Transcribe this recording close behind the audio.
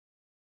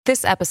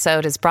This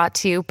episode is brought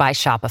to you by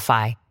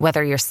Shopify.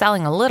 Whether you're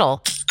selling a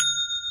little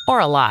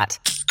or a lot,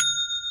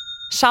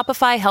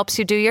 Shopify helps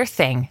you do your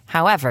thing,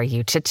 however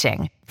you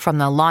cha-ching. From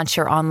the launch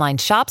your online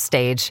shop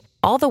stage,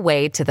 all the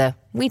way to the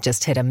we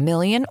just hit 1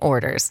 million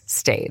orders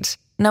stage.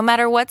 No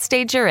matter what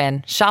stage you're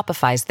in,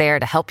 Shopify's there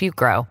to help you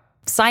grow.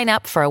 Sign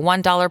up for a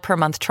 $1 per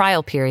month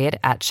trial period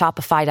at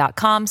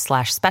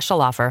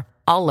shopify.com/special offer,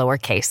 all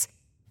lowercase.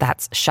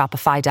 That's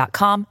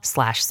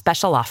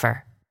shopify.com/special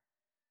offer.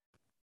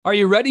 Are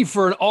you ready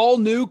for an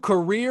all-new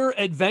career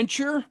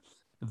adventure?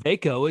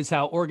 Vaco is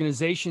how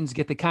organizations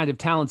get the kind of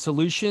talent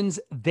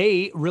solutions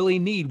they really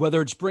need, whether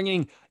it's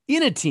bringing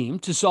in a team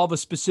to solve a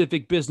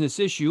specific business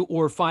issue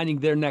or finding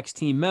their next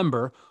team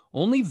member.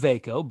 Only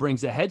Vaco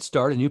brings a head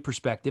start, a new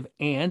perspective,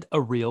 and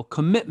a real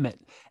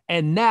commitment.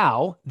 And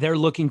now they're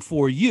looking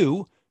for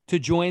you to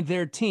join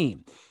their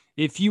team.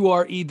 If you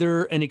are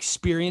either an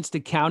experienced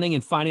accounting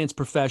and finance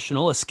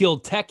professional, a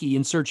skilled techie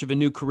in search of a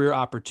new career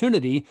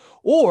opportunity,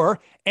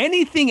 or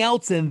anything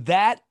else in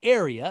that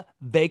area,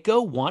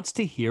 Vaco wants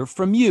to hear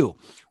from you.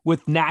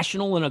 With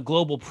national and a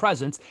global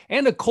presence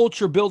and a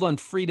culture built on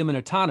freedom and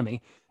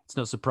autonomy, it's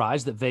no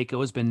surprise that Vaco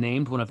has been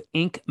named one of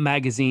Inc.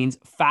 magazine's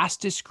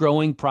fastest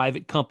growing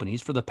private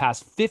companies for the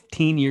past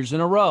 15 years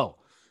in a row.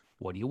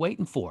 What are you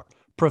waiting for?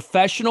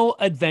 Professional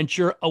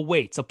adventure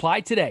awaits. Apply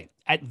today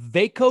at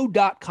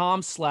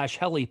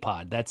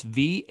vaco.com/helipod. That's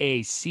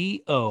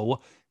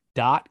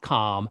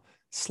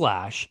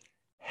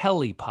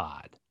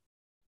vaco.com/helipod.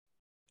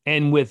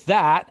 And with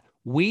that,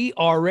 we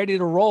are ready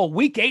to roll.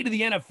 Week 8 of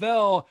the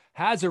NFL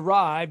has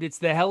arrived. It's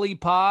the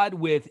Helipod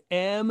with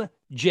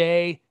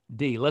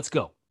MJD. Let's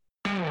go.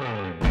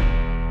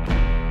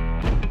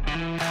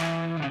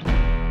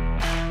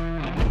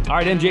 All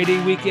right,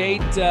 MJD, week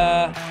 8.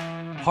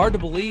 Hard to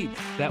believe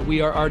that we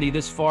are already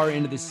this far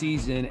into the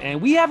season,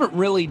 and we haven't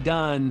really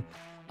done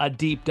a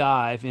deep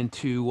dive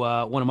into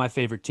one of my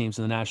favorite teams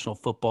in the National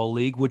Football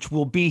League, which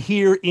will be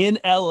here in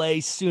LA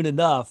soon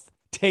enough,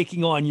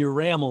 taking on your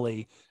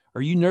Ramley.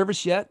 Are you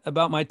nervous yet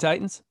about my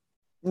Titans?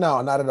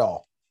 No, not at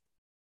all.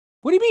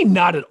 What do you mean,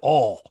 not at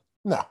all?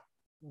 No,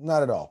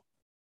 not at all.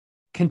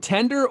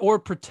 Contender or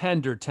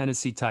pretender,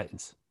 Tennessee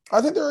Titans?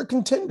 I think they're a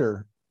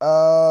contender.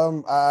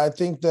 I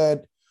think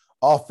that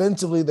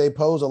offensively, they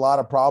pose a lot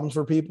of problems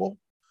for people.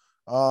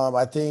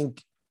 I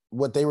think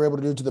what they were able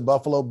to do to the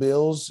Buffalo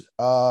Bills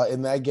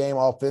in that game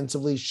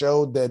offensively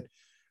showed that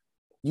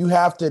you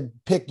have to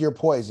pick your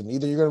poison.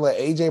 Either you're going to let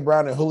A.J.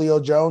 Brown and Julio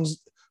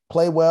Jones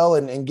play well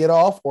and get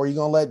off, or you're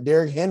going to let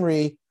Derrick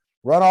Henry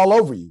run all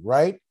over you,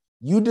 right?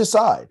 You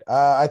decide.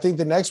 I think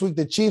the next week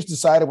the Chiefs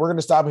decided we're going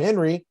to stop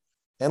Henry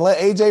and let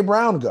A.J.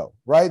 Brown go,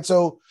 right?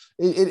 So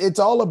it's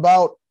all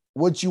about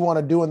what you want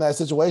to do in that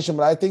situation.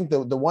 But I think the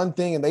one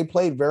thing, and they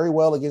played very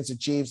well against the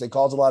Chiefs, they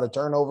caused a lot of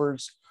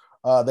turnovers.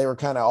 They were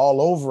kind of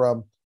all over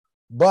them,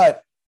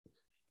 but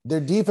their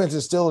defense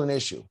is still an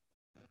issue.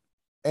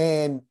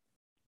 And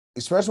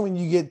especially when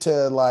you get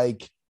to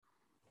like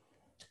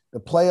the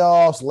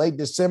playoffs, late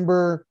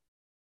December,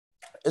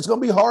 it's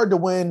going to be hard to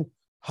win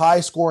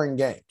high scoring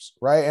games,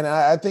 right? And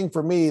I think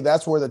for me,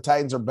 that's where the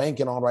Titans are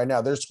banking on right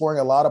now. They're scoring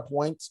a lot of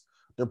points.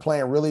 They're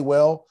playing really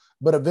well.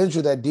 But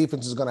eventually that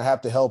defense is going to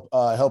have to help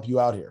you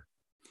out here.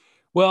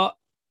 Well,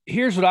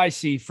 here's what I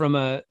see from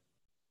I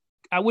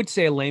would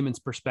say a layman's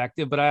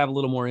perspective, but I have a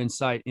little more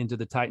insight into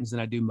the Titans than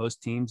I do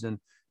most teams. And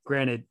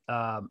granted,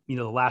 the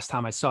last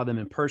time I saw them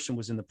in person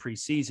was in the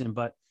preseason,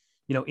 but,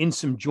 in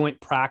some joint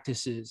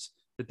practices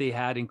that they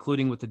had,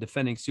 including with the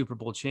defending Super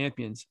Bowl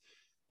champions,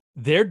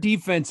 their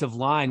defensive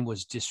line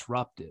was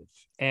disruptive.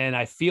 And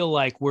I feel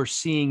like we're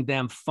seeing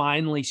them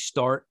finally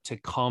start to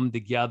come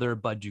together.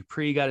 Bud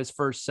Dupree got his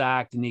first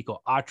sack. Danico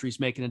Autry's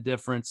making a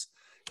difference.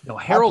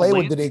 Harold I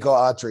played with Danico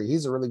Autry.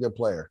 He's a really good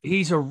player.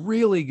 He's a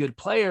really good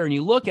player. And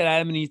you look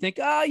at him and you think,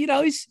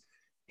 he's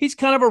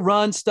kind of a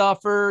run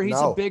stuffer. He's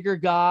a bigger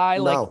guy.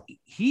 Like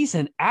he's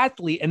an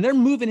athlete, and they're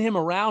moving him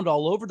around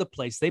all over the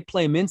place. They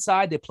play him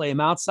inside. They play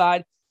him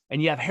outside.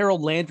 And you have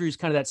Harold Landry, who's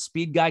kind of that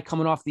speed guy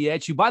coming off the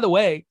edge, who, by the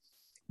way,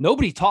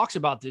 nobody talks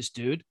about this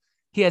dude.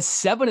 He has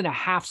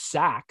 7.5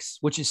 sacks,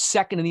 which is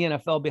second in the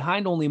NFL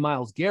behind only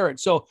Myles Garrett.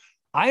 So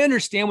I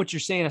understand what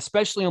you're saying,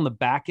 especially on the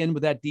back end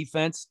with that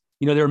defense.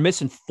 They're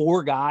missing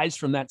 4 guys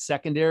from that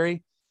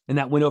secondary and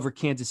that win over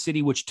Kansas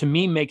City, which to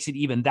me makes it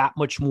even that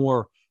much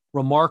more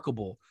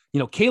remarkable.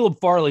 Caleb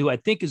Farley, who I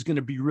think is going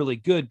to be really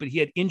good, but he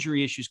had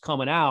injury issues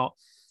coming out.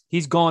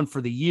 He's gone for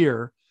the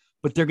year,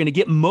 but they're going to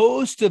get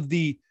most of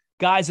the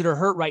guys that are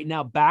hurt right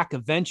now back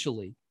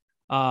eventually.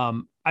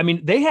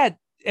 They had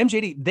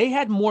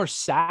more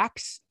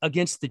sacks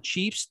against the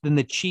Chiefs than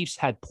the Chiefs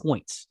had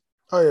points.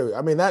 Oh, yeah.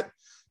 I mean, that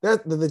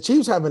the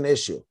Chiefs have an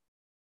issue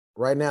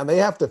right now. They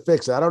have to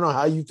fix it. I don't know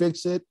how you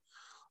fix it.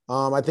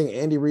 I think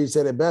Andy Reid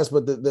said it best,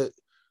 but the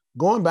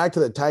going back to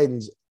the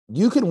Titans,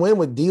 you can win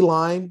with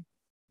D-line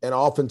and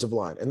offensive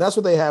line, and that's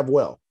what they have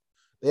well.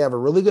 They have a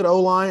really good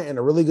O-line and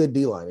a really good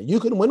D-line, and you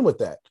can win with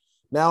that.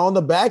 Now, on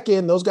the back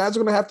end, those guys are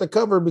going to have to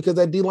cover because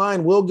that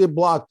D-line will get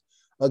blocked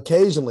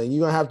occasionally.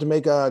 You're going to have to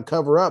make a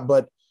cover up,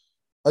 but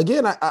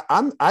Again,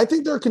 I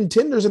think they're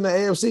contenders in the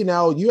AFC.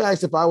 Now, you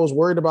asked if I was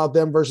worried about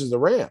them versus the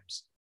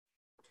Rams.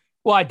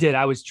 Well, I did.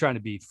 I was trying to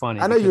be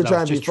funny. I know you're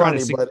trying to be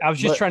funny, I was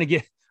just trying to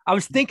get. I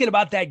was thinking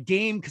about that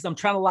game because I'm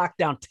trying to lock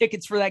down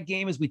tickets for that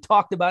game as we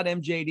talked about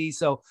MJD.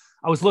 So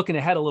I was looking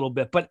ahead a little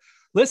bit. But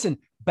listen,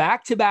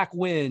 back-to-back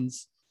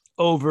wins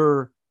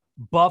over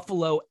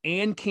Buffalo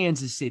and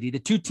Kansas City, the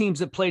two teams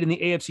that played in the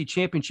AFC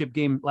Championship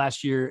game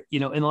last year,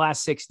 in the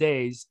last 6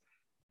 days.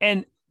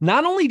 And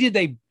not only did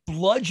they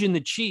bludgeon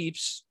the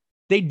Chiefs,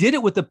 they did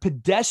it with a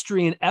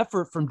pedestrian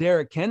effort from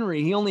Derrick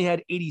Henry. He only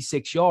had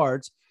 86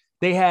 yards.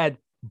 They had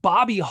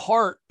Bobby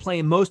Hart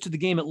playing most of the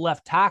game at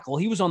left tackle.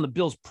 He was on the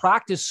Bills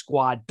practice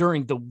squad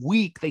during the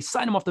week. They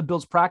signed him off the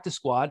Bills practice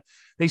squad.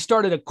 They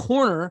started a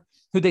corner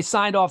who they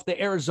signed off the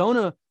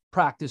Arizona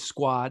practice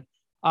squad.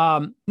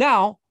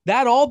 Now,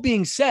 that all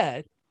being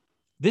said,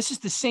 this is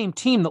the same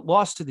team that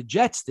lost to the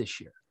Jets this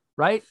year,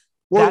 right?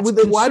 Well,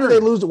 why did they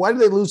lose? Why did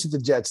they lose to the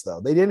Jets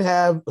though? They didn't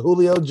have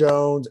Julio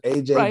Jones,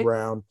 AJ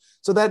Brown,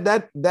 so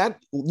that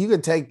you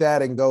can take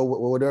that and go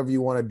whatever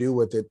you want to do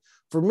with it.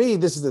 For me,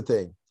 this is the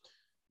thing: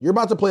 you're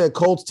about to play a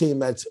Colts team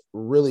that's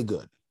really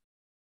good,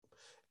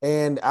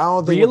 and I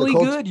don't think really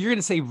good. You're going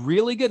to say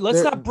really good.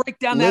 Let's not break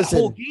down that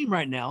whole game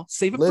right now.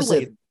 Save it for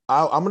later.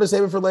 I'm going to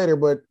save it for later,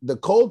 but the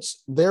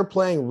Colts, they're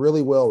playing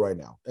really well right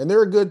now, and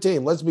they're a good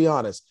team. Let's be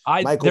honest.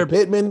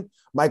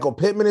 Michael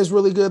Pittman is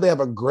really good. They have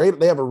a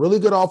really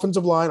good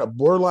offensive line, a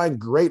borderline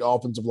great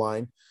offensive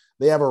line.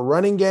 They have a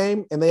running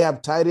game, and they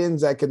have tight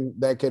ends that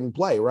can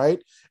play,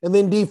 right? And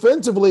then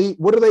defensively,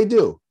 what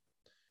do?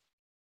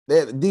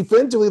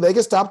 Defensively, they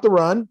can stop the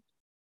run.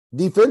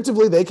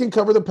 Defensively, they can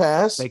cover the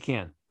pass. They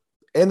can.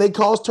 And they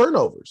cause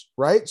turnovers,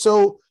 right?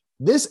 So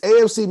this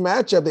AFC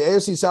matchup, the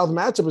AFC South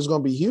matchup, is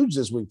going to be huge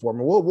this week for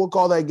them. We'll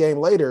call that game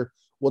later.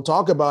 We'll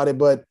talk about it,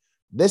 but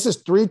this is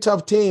 3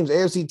 tough teams,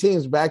 AFC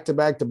teams, back to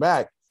back to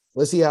back.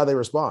 Let's see how they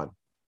respond.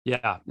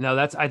 Yeah, no,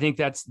 I think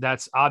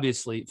that's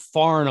obviously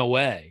far and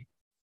away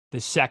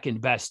the second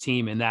best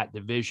team in that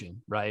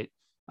division, right?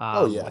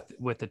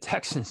 With the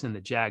Texans and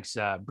the Jags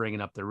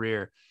bringing up the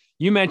rear.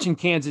 You mentioned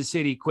Kansas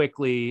City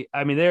quickly.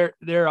 I mean,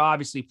 there are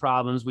obviously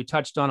problems. We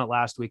touched on it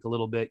last week a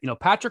little bit.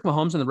 Patrick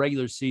Mahomes in the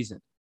regular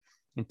season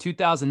in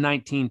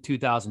 2019,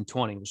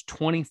 2020 was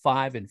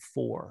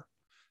 25-4.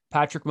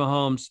 Patrick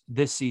Mahomes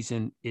this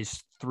season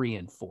is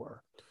 3-4.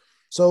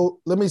 So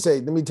let me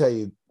tell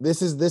you,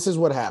 this is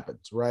what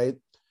happens, right?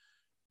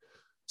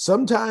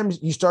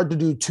 Sometimes you start to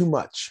do too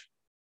much,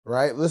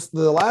 right?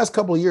 The last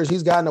couple of years,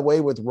 he's gotten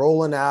away with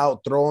rolling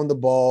out, throwing the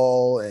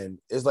ball, and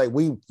it's like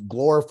we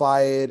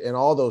glorify it and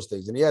all those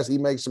things. And yes, he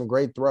makes some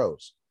great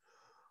throws.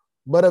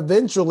 But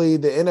eventually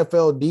the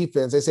NFL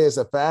defense, they say it's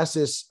the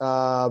fastest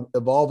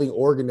evolving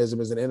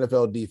organism is an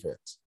NFL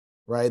defense,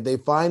 right? They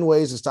find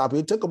ways to stop you.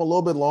 It took them a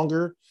little bit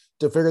longer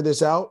to figure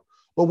this out.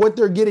 But what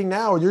they're getting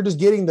now, you're just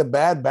getting the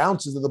bad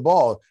bounces of the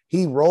ball.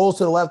 He rolls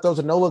to the left, throws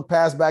a no-look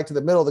pass back to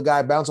the middle. The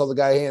guy bounces off the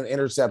guy's hand,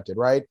 intercepted,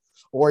 right?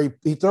 Or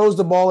he throws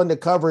the ball into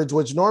coverage,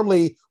 which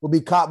normally would be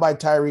caught by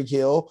Tyreek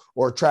Hill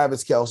or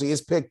Travis Kelce.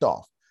 It's picked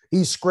off.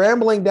 He's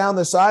scrambling down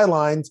the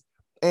sidelines,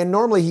 and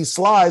normally he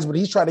slides, but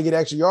he's trying to get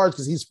extra yards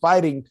because he's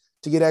fighting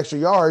to get extra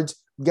yards.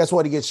 Guess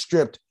what? He gets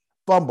stripped.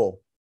 Fumble.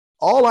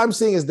 All I'm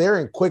seeing is they're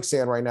in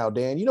quicksand right now,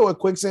 Dan. You know what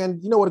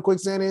a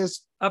quicksand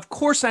is? Of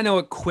course I know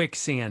what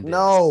quicksand is.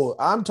 No,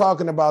 I'm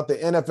talking about the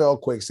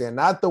NFL quicksand,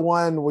 not the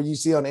one where you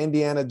see on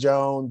Indiana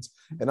Jones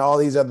and all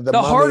these other. The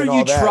harder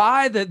you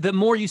try, the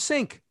more you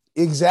sink.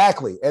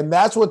 Exactly. And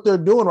that's what they're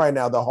doing right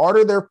now. The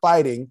harder they're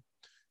fighting,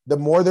 the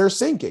more they're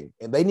sinking.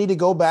 And they need to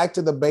go back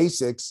to the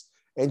basics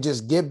and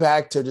just get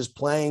back to just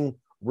playing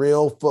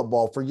real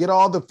football. Forget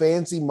all the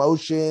fancy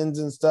motions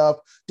and stuff.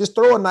 Just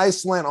throw a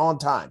nice slant on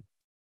time.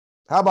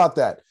 How about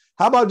that?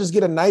 How about just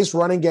get a nice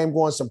running game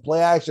going, some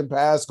play action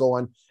pass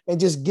going, and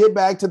just get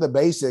back to the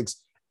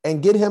basics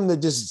and get him to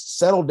just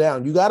settle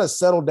down. You got to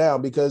settle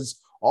down because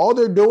all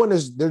they're doing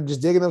is they're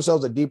just digging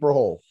themselves a deeper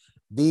hole,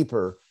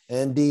 deeper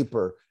and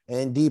deeper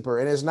and deeper,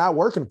 and it's not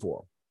working for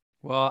them.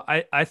 Well,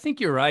 I think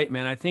you're right,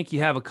 man. I think you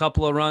have a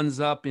couple of runs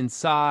up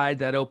inside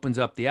that opens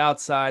up the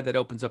outside, that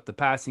opens up the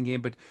passing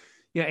game. But,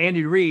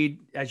 Andy Reid,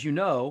 as you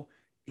know,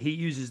 he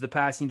uses the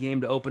passing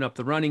game to open up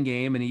the running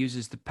game, and he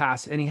uses the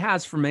pass, and he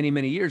has for many,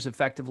 many years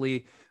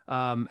effectively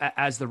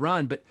as the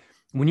run. But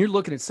when you're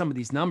looking at some of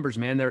these numbers,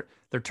 man, they're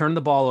turning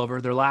the ball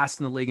over. They're last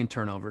in the league in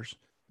turnovers.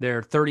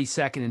 They're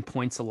 32nd in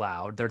points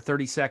allowed. They're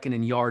 32nd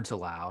in yards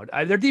allowed.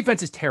 Their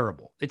defense is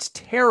terrible. It's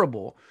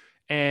terrible,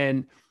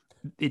 and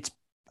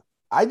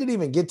I didn't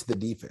even get to the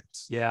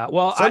defense. Yeah,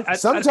 well,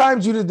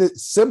 sometimes you did the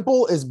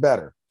simple is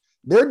better.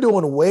 They're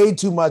doing way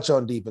too much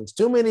on defense.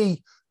 Too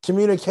many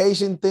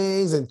communication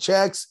things and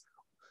checks.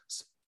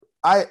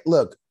 I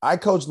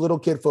coach little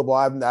kid football.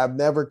 I've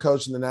never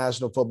coached in the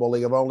National Football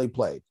League. I've only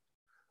played.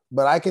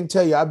 But I can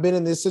tell you, I've been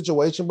in this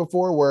situation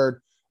before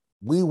where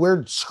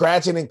we're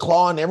scratching and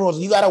clawing. Everyone's,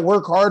 you got to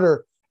work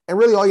harder. And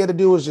really all you had to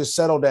do was just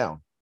settle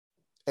down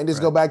and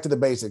just go back to the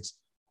basics,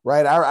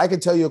 right? I can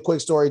tell you a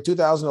quick story.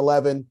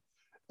 2011,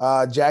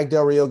 Jack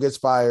Del Rio gets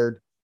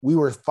fired. We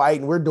were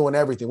fighting. We're doing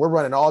everything. We're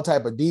running all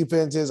type of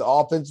defenses.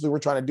 Offensively, we're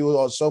trying to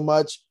do so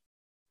much.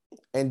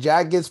 And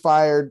Jack gets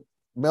fired.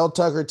 Mel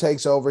Tucker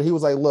takes over. He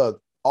was like,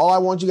 look, all I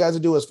want you guys to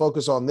do is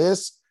focus on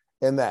this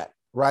and that,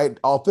 right?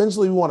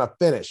 Offensively, we want to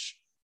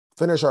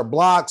finish our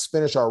blocks,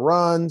 finish our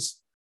runs.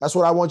 That's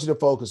what I want you to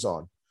focus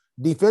on.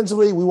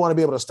 Defensively, we want to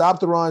be able to stop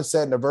the run,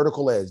 set in a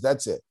vertical edge.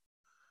 That's it.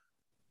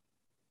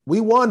 We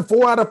won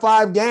 4 out of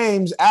 5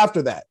 games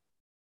after that,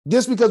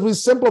 just because we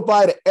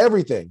simplified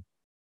everything.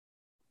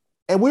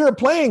 And we were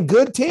playing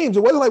good teams.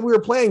 It wasn't like we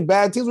were playing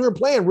bad teams. We were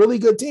playing really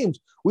good teams.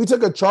 We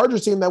took a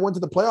Chargers team that went to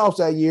the playoffs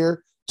that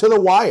year to the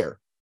wire,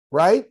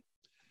 right?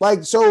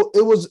 Like, so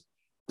it was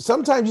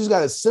sometimes you just got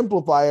to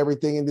simplify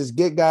everything and just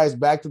get guys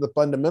back to the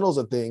fundamentals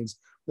of things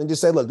and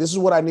just say, look, this is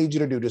what I need you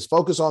to do. Just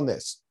focus on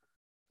this.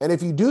 And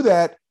if you do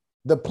that,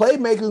 the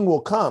playmaking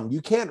will come.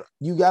 You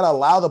got to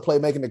allow the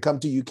playmaking to come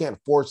to you. You can't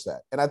force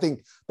that. And I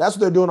think that's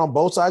what they're doing on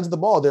both sides of the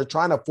ball. They're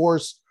trying to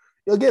force,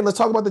 again, let's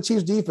talk about the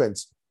Chiefs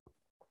defense.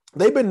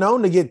 They've been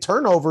known to get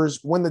turnovers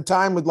when the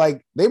time would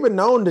they've been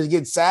known to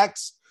get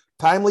sacks,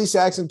 timely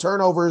sacks and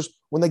turnovers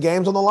when the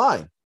game's on the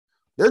line.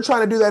 They're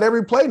trying to do that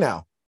every play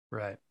now.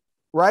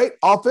 Right?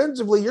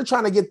 Offensively, you're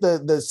trying to get the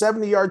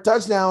 70-yard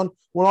touchdown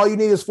when all you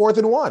need is 4th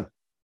and 1,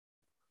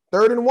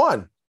 3rd and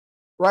 1,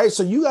 right?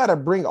 So you got to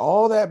bring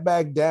all that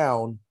back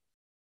down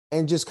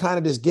and just kind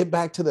of just get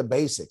back to the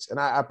basics. And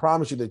I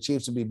promise you the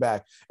Chiefs will be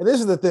back. And this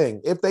is the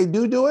thing. If they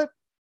do it,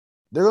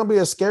 they're going to be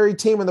a scary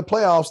team in the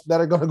playoffs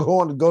that are going to go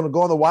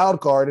on the wild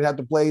card and have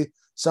to play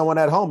someone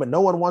at home. And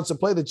no one wants to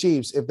play the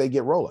Chiefs if they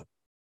get rolling.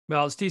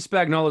 Well, Steve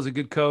Spagnuolo is a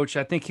good coach.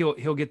 I think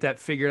he'll get that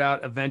figured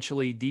out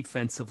eventually.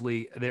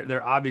 Defensively,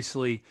 they're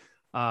obviously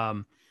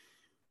they're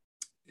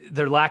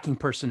lacking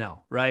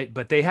personnel, right?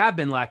 But they have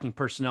been lacking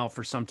personnel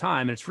for some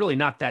time, and it's really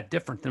not that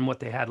different than what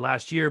they had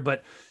last year.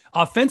 But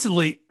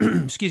offensively,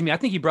 excuse me, I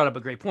think you brought up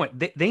a great point.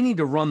 They need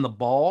to run the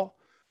ball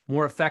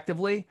more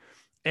effectively.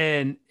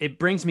 And it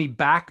brings me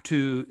back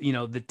to,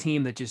 the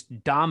team that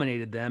just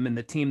dominated them and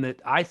the team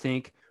that I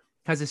think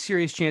has a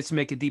serious chance to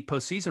make a deep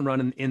postseason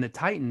run in the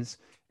Titans.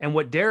 And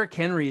what Derrick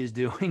Henry is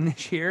doing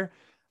this year,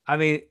 I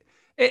mean,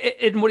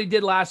 and what he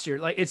did last year,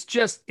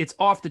 it's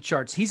off the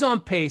charts. He's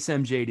on pace,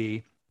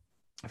 MJD,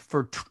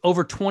 for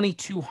over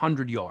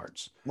 2,200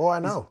 yards. Well, I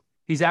know.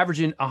 He's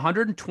averaging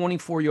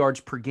 124 yards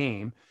per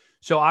game.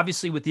 So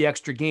obviously with the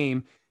extra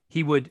game,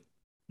 he would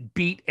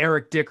beat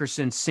Eric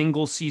Dickerson's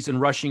single season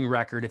rushing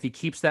record if he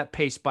keeps that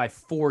pace by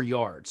 4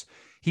 yards.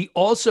 He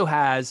also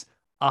has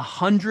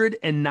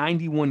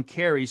 191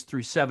 carries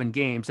through 7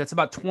 games. That's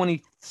about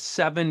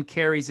 27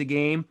 carries a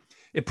game.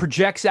 It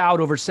projects out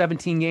over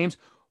 17 games,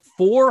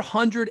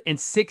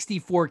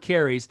 464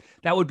 carries.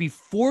 That would be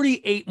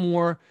 48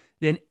 more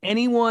than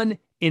anyone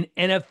in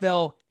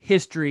NFL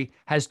history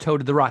has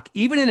toed the rock.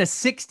 Even in a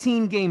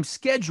 16-game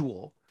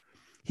schedule,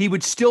 he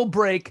would still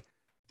break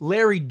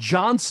Larry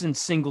Johnson's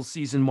single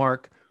season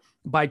mark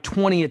by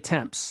 20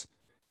 attempts.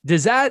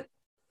 Does that,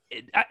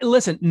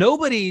 listen,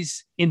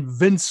 nobody's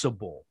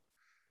invincible.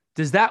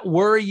 Does that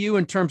worry you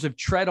in terms of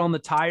tread on the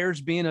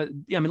tires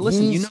listen,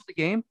 you know the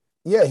game.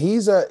 Yeah,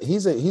 he's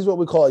what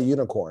we call a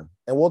unicorn.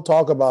 And we'll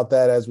talk about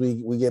that as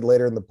we get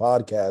later in the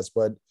podcast,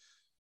 but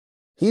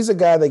he's a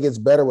guy that gets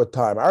better with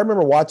time. I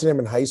remember watching him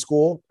in high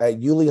school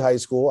at Yulee High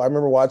School. I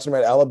remember watching him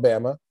at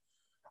Alabama.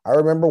 I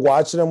remember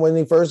watching him when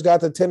he first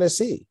got to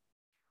Tennessee.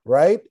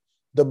 Right?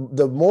 The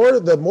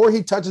more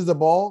he touches the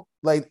ball,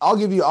 I'll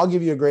give you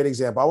a great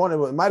example.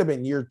 It might have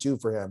been year 2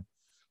 for him.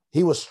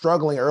 He was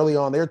struggling early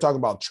on. They were talking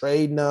about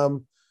trading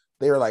him.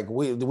 They were like,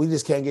 we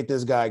just can't get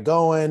this guy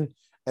going.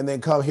 And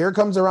then here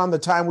comes around the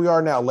time we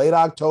are now, late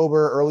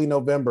October, early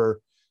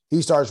November,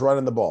 he starts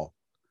running the ball.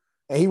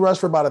 And he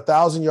rushed for about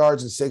 1,000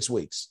 yards in 6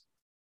 weeks.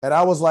 And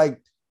I was like,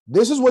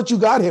 this is what you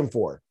got him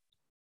for.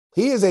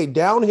 He is a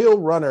downhill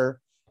runner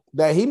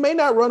that he may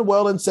not run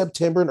well in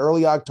September and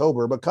early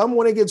October, but come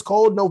when it gets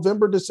cold,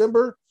 November,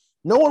 December,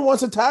 no one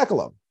wants to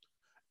tackle him.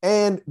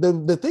 And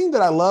the thing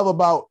that I love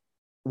about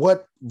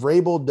what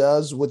Vrabel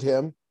does with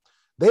him,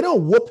 they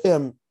don't whoop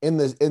him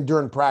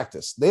during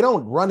practice. They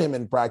don't run him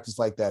in practice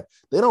like that.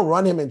 They don't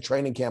run him in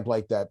training camp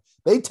like that.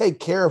 They take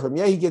care of him.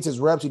 Yeah, he gets his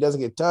reps. He doesn't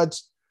get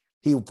touched.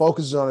 He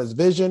focuses on his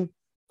vision,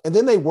 and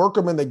then they work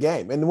him in the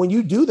game. And when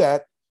you do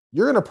that,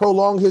 you're going to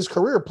prolong his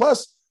career.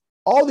 Plus,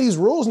 all these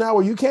rules now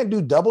where you can't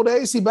do double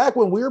days. See, back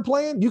when we were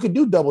playing, you could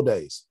do double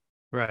days.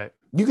 Right.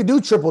 You could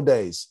do triple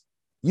days.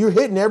 You're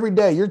hitting every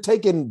day. You're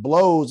taking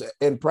blows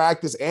in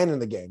practice and in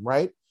the game,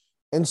 right?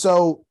 And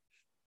so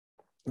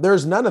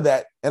there's none of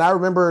that. And I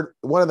remember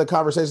one of the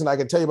conversations I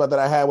can tell you about that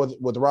I had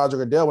with Roger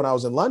Goodell when I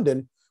was in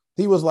London.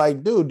 He was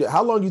like, dude,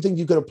 how long do you think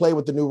you could have played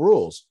with the new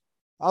rules?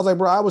 I was like,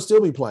 bro, I would still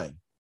be playing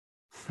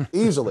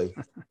easily.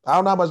 I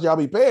don't know how much y'all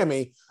be paying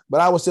me, but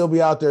I would still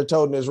be out there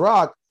toting this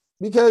rock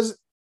because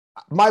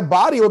my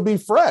body would be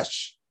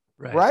fresh,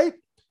 right?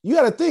 You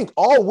got to think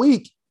all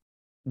week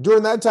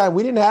during that time,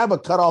 we didn't have a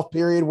cutoff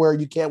period where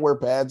you can't wear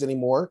pads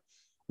anymore.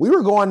 We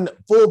were going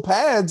full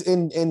pads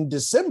in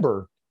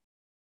December,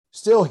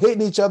 still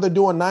hitting each other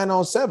doing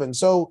 9-on-7.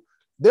 So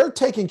they're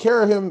taking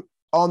care of him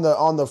on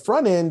the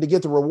front end to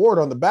get the reward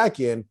on the back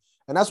end.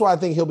 And that's why I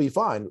think he'll be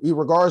fine,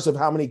 regardless of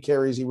how many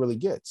carries he really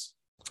gets.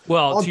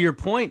 Well, to your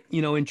point,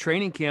 in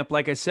training camp,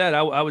 like I said,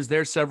 I was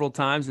there several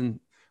times, and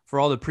for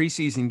all the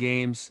preseason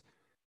games,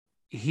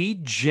 he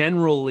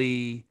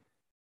generally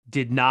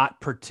did not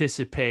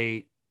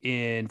participate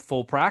in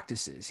full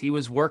practices. He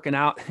was working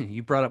out.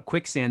 You brought up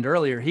quicksand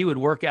earlier. He would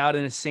work out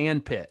in a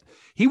sand pit.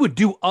 He would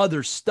do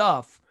other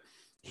stuff.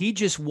 He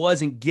just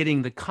wasn't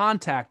getting the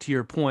contact, to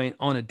your point,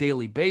 on a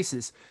daily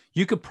basis.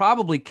 You could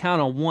probably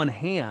count on one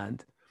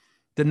hand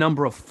the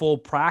number of full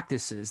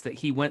practices that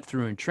he went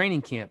through in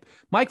training camp.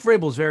 Mike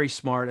Vrabel is very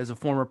smart as a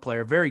former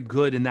player, very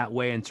good in that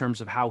way in terms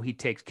of how he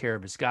takes care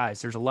of his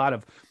guys. There's a lot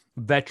of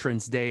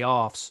veterans days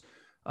off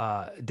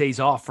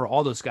for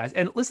all those guys.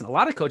 And listen, a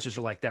lot of coaches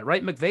are like that,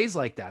 right? McVay's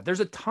like that. There's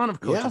a ton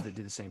of coaches that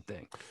do the same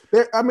thing.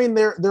 There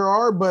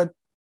are, but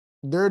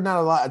there are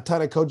not a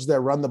ton of coaches that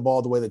run the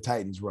ball the way the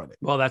Titans run it.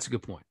 Well, that's a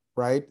good point.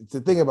 Right?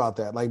 To think about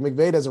that. Like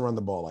McVay doesn't run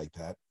the ball like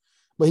that,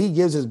 but he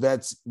gives his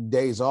vets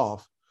days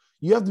off.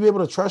 You have to be able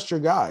to trust your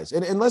guys.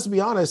 And let's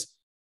be honest,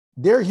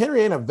 Derrick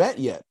Henry ain't a vet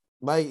yet.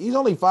 Like, he's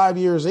only 5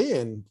 years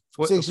in,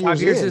 6 years in.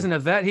 5 years isn't a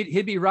vet.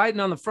 He'd be riding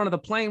on the front of the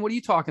plane. What are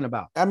you talking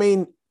about? I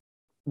mean,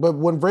 but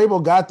when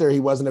Vrabel got there, he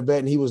wasn't a vet,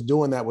 and he was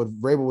doing that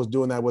with Vrabel was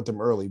doing that with him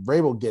early.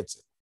 Vrabel gets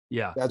it.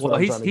 Yeah. That's what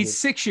he's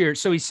 6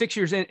 years. So he's 6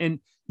 years in. And,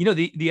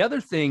 the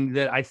other thing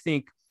that I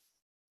think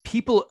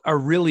people are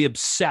really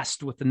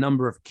obsessed with the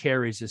number of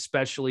carries,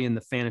 especially in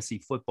the fantasy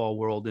football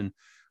world, and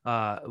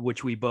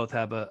which we both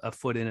have a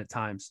foot in at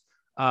times.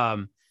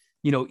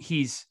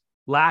 He's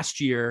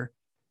last year,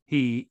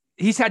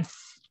 he's had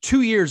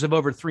 2 years of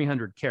over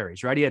 300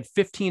 carries, right? He had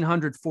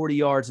 1,540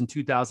 yards in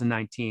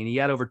 2019. He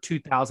had over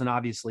 2,000,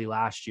 obviously,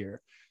 last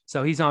year.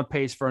 So he's on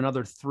pace for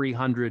another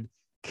 300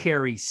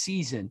 carry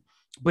season.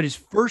 But his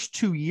first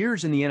 2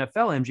 years in the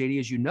NFL, MJD,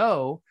 as you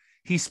know,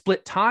 he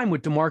split time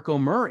with DeMarco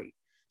Murray.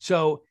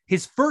 So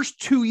his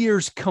first 2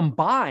 years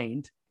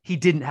combined, he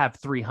didn't have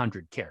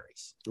 300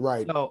 carries.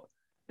 Right. So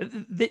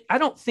I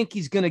don't think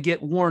he's going to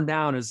get worn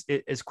down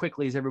as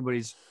quickly as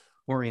everybody's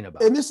worrying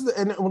about. And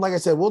and like I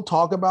said, we'll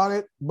talk about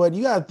it, but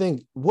you got to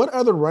think, what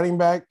other running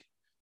back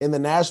in the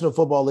National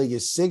Football League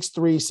is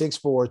 6'3",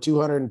 6'4",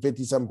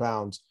 250-some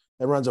pounds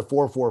and runs a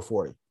 4.4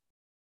 40?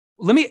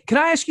 Can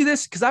I ask you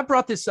this? Because I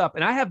brought this up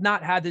and I have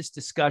not had this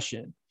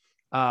discussion.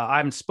 I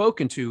haven't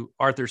spoken to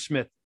Arthur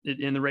Smith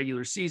in the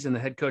regular season, the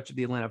head coach of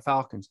the Atlanta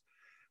Falcons.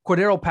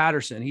 Cordero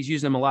Patterson, he's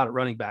using him a lot at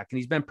running back, and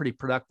he's been pretty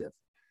productive.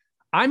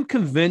 I'm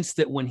convinced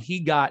that when he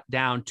got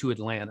down to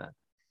Atlanta,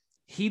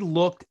 he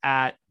looked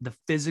at the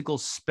physical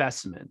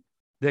specimen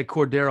that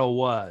Cordero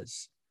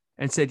was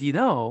and said,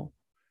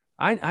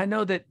 I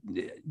know that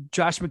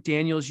Josh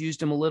McDaniels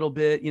used him a little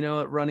bit,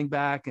 at running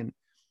back. And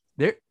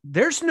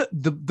there's no,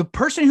 the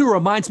person who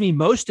reminds me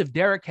most of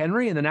Derrick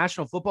Henry in the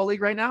National Football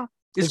League right now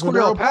is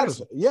Cordero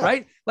Patterson. Yeah.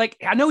 Right? Like,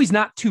 I know he's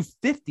not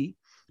 250,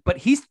 but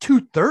he's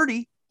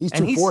 230. He's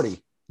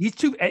 240. He's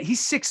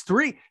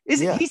 6'3".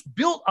 He's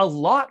built a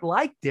lot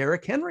like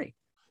Derrick Henry.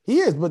 He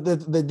is, but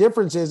the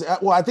difference is,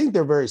 I think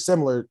they're very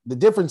similar. The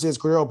difference is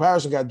Cordero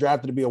Patterson got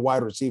drafted to be a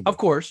wide receiver. Of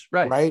course,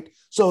 right. Right?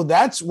 So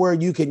that's where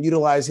you can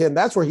utilize him.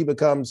 That's where he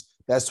becomes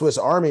that Swiss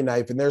Army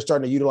knife, and they're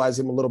starting to utilize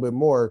him a little bit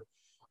more.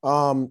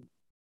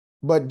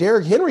 But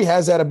Derrick Henry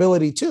has that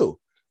ability too,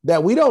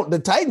 that the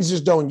Titans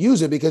just don't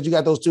use it because you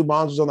got those two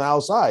monsters on the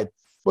outside.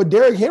 But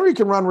Derrick Henry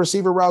can run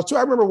receiver routes too.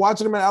 I remember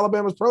watching him at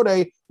Alabama's pro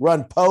day,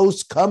 run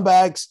posts,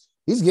 comebacks.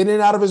 He's getting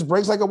it out of his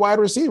breaks like a wide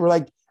receiver.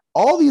 Like,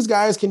 all these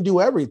guys can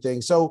do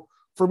everything. So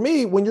for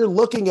me, when you're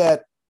looking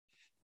at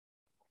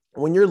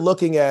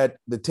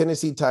the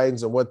Tennessee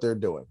Titans and what they're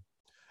doing,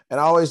 and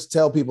I always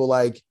tell people,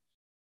 like,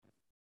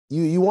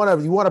 you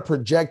want to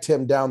project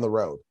him down the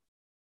road.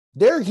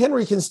 Derrick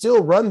Henry can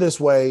still run this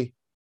way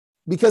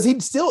because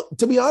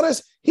to be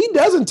honest, he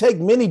doesn't take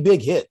many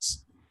big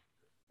hits.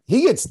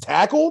 He gets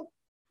tackled,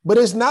 but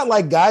it's not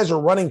like guys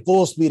are running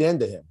full speed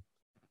into him,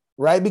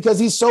 right? Because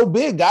he's so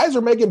big, guys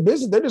are making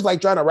business. They're just like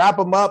trying to wrap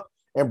him up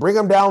and bring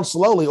him down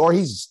slowly, or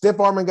he's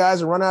stiff-arming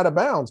guys and run out of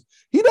bounds.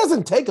 He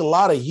doesn't take a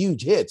lot of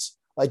huge hits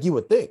like you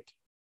would think.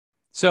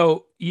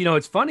 So,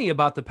 it's funny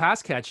about the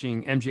pass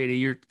catching,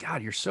 MJD.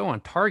 You're so on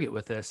target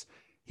with this.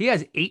 He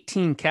has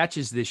 18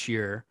 catches this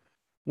year,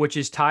 which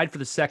is tied for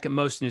the second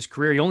most in his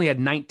career. He only had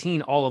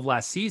 19 all of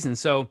last season.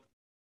 So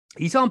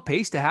he's on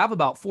pace to have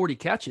about 40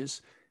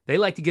 catches. They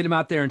like to get him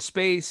out there in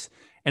space.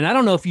 And I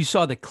don't know if you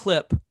saw the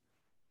clip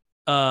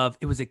of,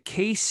 it was a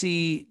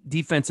KC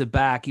defensive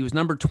back. He was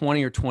number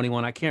 20 or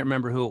 21. I can't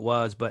remember who it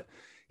was, but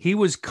he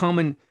was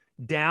coming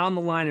down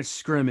the line of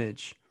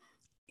scrimmage.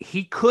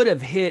 He could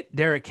have hit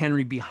Derrick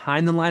Henry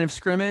behind the line of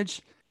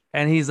scrimmage.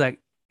 And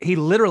he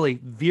literally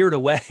veered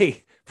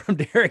away from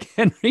Derrick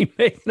Henry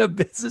making a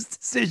business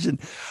decision.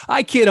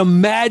 I can't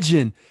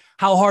imagine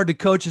how hard the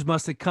coaches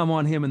must have come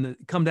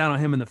down on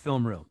him in the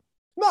film room.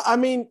 No, I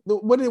mean,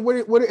 what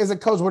as a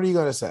coach, what are you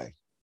going to say?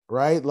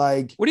 Right?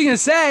 Like, what are you going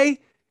to say?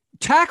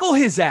 Tackle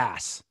his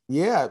ass.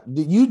 Yeah,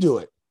 you do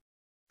it.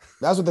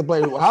 That's what they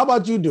play. How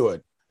about you do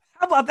it?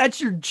 How about that's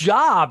your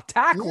job?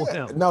 Tackle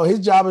him. No, his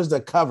job is to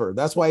cover.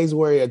 That's why he's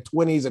wearing a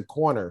 20s a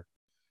corner.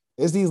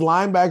 It's these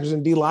linebackers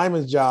and D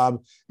linemen's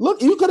job.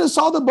 Look, you could have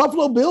saw the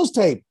Buffalo Bills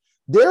tape.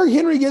 Derrick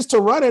Henry gets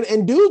to run it,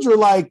 and dudes are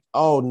like,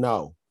 oh,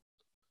 no.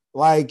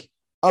 Like,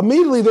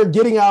 immediately they're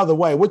getting out of the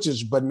way, which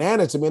is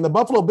bananas to me. And the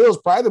Buffalo Bills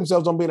pride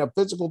themselves on being a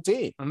physical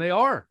team. And they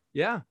are,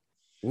 yeah.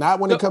 Not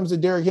when it comes to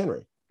Derrick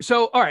Henry.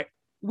 So, all right.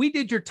 We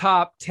did your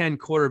top 10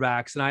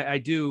 quarterbacks, and I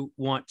do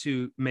want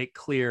to make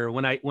clear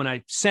when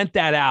I sent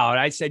that out,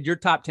 I said your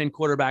top 10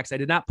 quarterbacks. I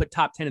did not put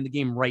top 10 in the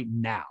game right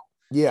now.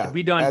 Yeah,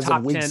 we done as top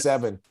of week 10.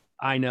 7.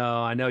 I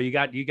know. You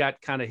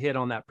got kind of hit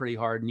on that pretty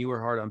hard, and you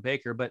were hard on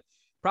Baker, but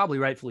probably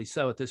rightfully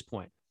so at this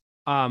point.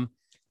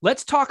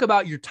 Let's talk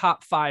about your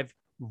top 5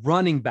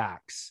 running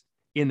backs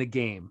in the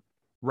game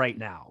right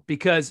now,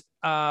 because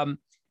when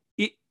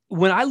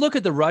I look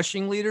at the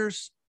rushing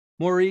leaders,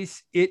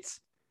 Maurice,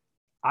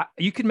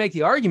 you can make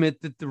the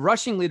argument that the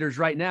rushing leaders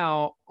right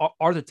now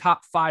are the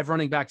top 5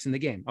 running backs in the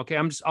game. Okay,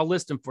 I'll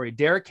list them for you.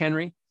 Derrick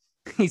Henry,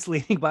 he's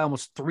leading by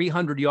almost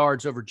 300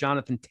 yards over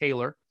Jonathan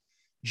Taylor.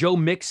 Joe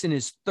Mixon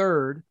is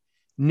 3rd.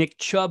 Nick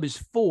Chubb is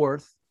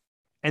 4th.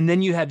 And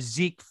then you have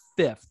Zeke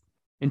 5th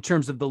in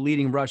terms of the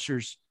leading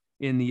rushers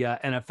in the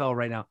NFL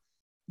right now.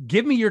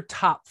 Give me your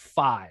top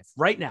 5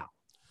 right now.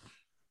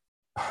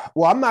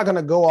 Well, I'm not going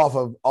to go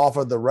off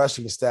of the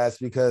rushing stats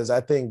because I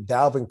think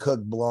Dalvin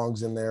Cook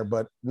belongs in there.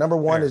 But number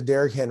 1 is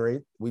Derrick Henry.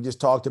 We just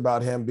talked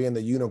about him being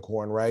the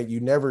unicorn, right?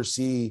 You never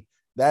see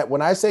that.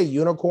 When I say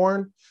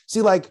unicorn,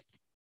 see, like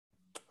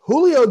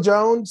Julio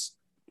Jones,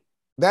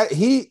 that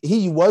he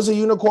was a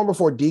unicorn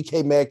before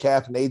DK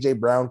Metcalf and AJ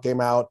Brown came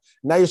out.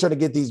 Now you're starting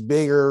to get these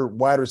bigger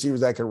wide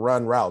receivers that can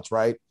run routes,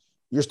 right?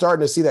 You're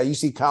starting to see that. You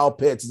see Kyle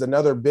Pitts is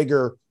another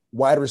bigger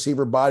wide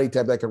receiver body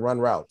type that can run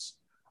routes.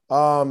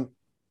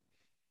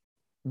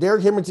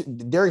 Derrick Henry to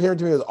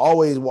me will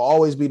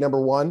always be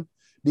number 1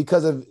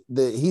 because of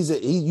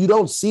you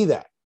don't see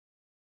that.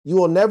 You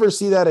will never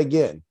see that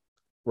again,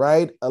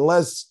 right?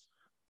 Unless,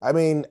 I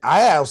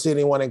haven't seen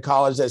anyone in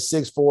college that's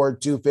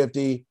 6'4",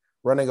 250,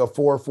 running a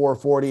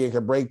 4.40 and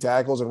can break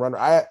tackles and run.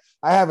 I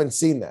haven't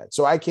seen that.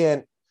 So I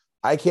can't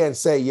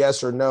say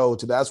yes or no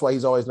to that. That's why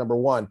he's always number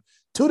 1.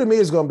 2 to me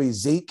is going to be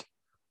Zeke.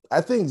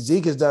 I think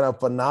Zeke has done a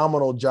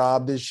phenomenal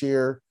job this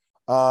year.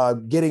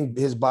 Getting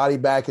his body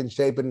back in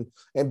shape and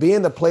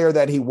being the player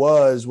that he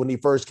was when he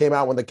first came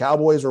out when the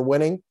Cowboys were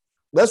winning.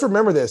 Let's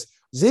remember this.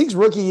 Zeke's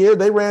rookie year,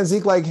 they ran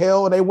Zeke like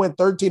hell and they went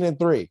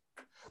 13-3.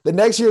 The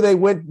next year they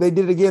did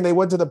it again. They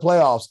went to the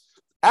playoffs.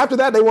 After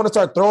that, they want to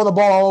start throwing the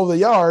ball all over the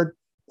yard.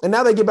 And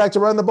now they get back to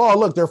run the ball.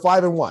 Look, they're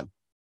 5-1,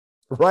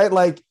 right?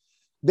 Like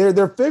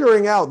they're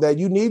figuring out that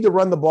you need to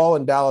run the ball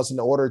in Dallas in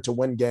order to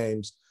win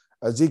games.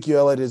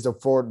 Ezekiel Elliott is the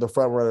front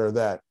runner of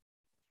that.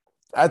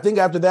 I think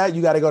after that,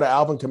 you got to go to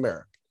Alvin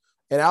Kamara.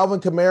 And Alvin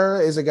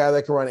Kamara is a guy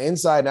that can run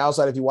inside and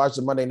outside. If you watch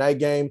the Monday night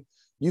game,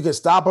 you can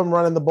stop him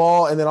running the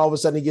ball, and then all of a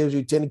sudden he gives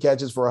you 10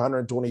 catches for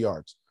 120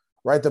 yards,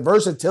 right? The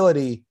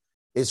versatility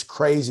is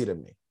crazy to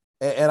me,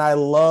 and I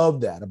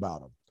love that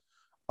about him.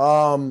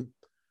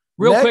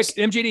 Real quick,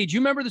 MJD, do you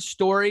remember the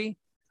story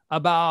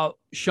about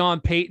Sean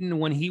Payton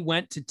when he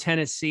went to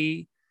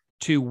Tennessee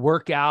to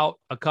work out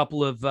a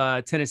couple of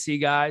Tennessee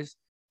guys,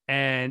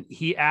 and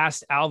he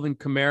asked Alvin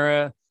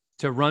Kamara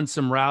to run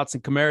some routes,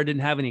 and Kamara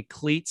didn't have any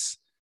cleats.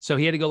 So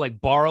he had to go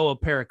borrow a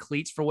pair of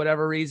cleats for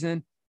whatever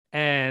reason.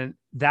 And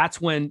that's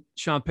when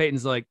Sean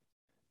Payton's like,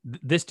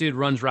 this dude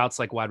runs routes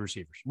like wide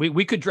receivers.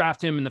 We could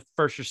draft him in the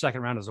 1st or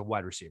 2nd round as a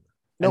wide receiver.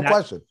 No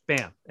question.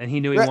 Bam. And he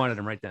knew he wanted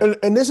him right then.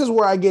 And this is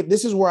where I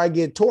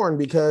get torn,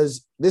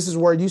 because this is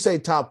where you say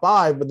top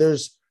 5, but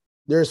there's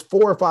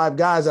 4 or 5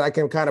 guys that I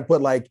can kind of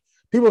put,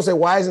 people say,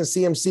 why isn't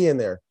CMC in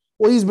there?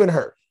 Well, he's been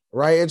hurt,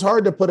 right? It's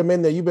hard to put him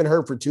in there. You've been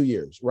hurt for 2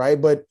 years, right?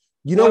 But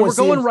we're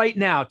going right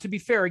now, to be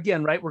fair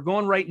again, right? We're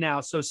going right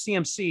now. So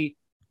CMC,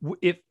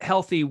 if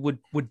healthy,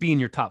 would be in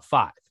your top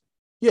 5.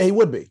 Yeah, he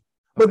would be.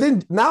 But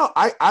then now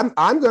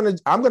I'm gonna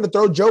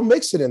throw Joe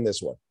Mixon in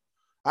this one.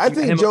 I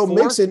think Joe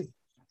Mixon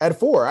at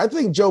 4. I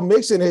think Joe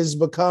Mixon has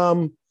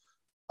become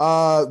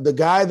the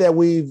guy that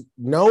we've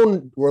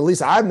known, or at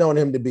least I've known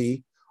him to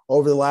be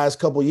over the last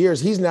couple of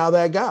years. He's now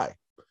that guy,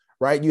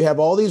 right? You have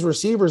all these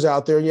receivers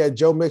out there, and yet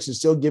Joe Mixon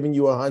still giving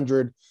you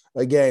 100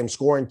 a game,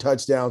 scoring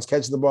touchdowns,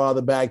 catching the ball out of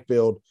the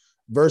backfield,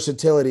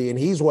 versatility. And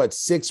he's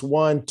 6'1",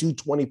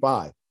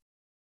 225.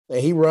 And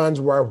he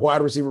runs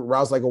wide receiver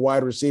routes like a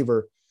wide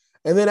receiver.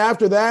 And then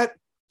after that,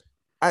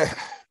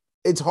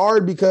 it's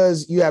hard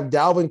because you have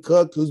Dalvin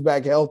Cook, who's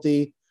back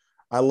healthy.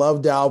 I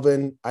love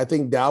Dalvin. I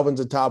think Dalvin's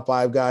a top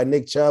 5 guy.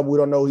 Nick Chubb, we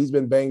don't know. He's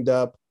been banged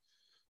up,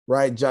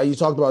 right? You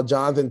talked about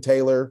Jonathan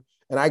Taylor.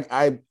 And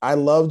I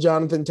love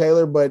Jonathan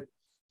Taylor, but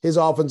his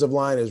offensive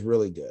line is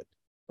really good.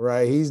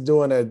 Right. He's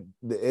doing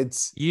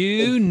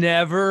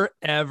never,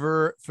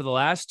 ever, for the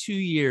last 2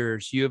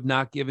 years, you have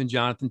not given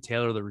Jonathan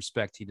Taylor the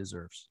respect he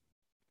deserves.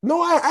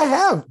 No, I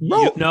have.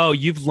 Bro,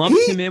 you've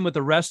lumped him in with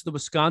the rest of the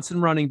Wisconsin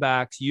running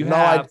backs.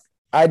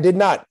 I did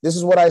not. This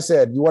is what I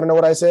said. You want to know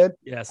what I said?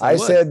 Yes, I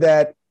said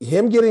that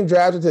him getting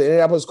drafted to the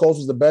Indianapolis Colts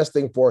was the best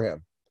thing for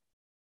him.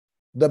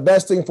 the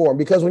best thing for him,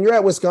 because when you're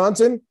at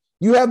Wisconsin,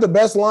 you have the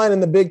best line in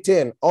the Big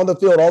Ten on the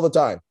field all the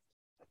time.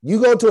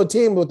 You go to a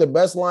team with the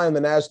best line in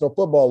the National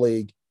Football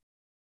League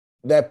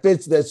that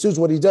suits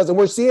what he does. And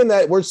we're seeing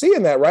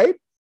that, right?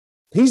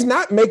 He's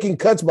not making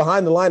cuts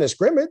behind the line of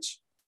scrimmage,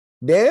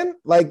 Dan.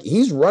 Like,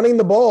 he's running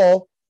the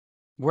ball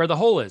where the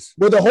hole is.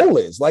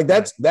 Like,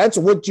 that's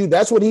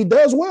what he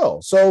does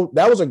well. So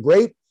that was a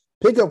great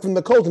pickup from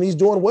the Colts, and he's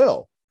doing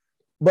well.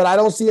 But I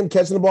don't see him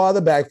catching the ball out of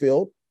the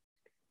backfield.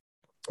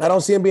 I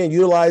don't see him being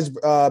utilized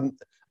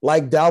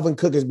like Dalvin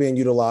Cook is being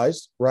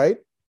utilized, right?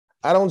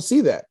 I don't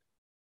see that.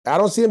 I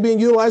don't see him being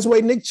utilized the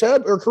way Nick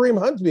Chubb or Kareem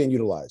Hunt's being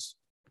utilized.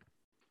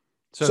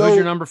 So who's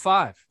your number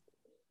 5?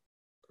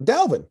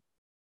 Dalvin.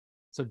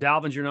 So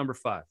Dalvin's your number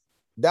 5.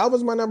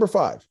 Dalvin's my number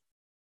 5.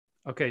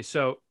 Okay,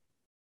 so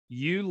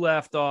you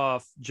left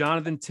off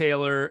Jonathan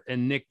Taylor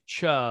and Nick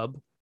Chubb.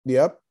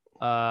 Yep.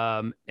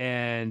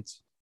 And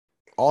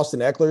Austin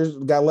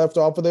Eckler got left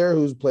off of there,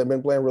 who's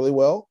been playing really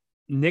well.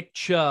 Nick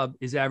Chubb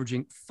is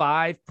averaging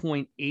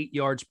 5.8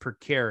 yards per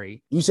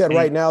carry. You said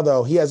right now,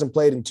 though, he hasn't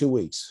played in 2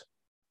 weeks.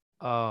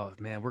 Oh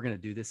man, we're gonna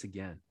do this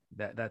again.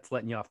 That's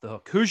letting you off the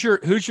hook. Who's your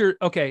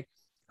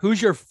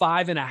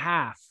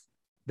 5.5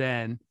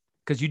 then?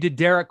 Because you did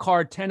Derek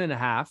Carr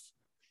 10.5.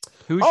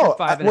 Who's your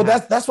 5.5? Well,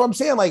 that's what I'm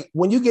saying. Like,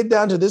 when you get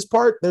down to this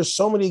part, there's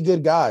so many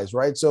good guys,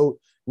 right? So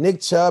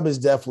Nick Chubb is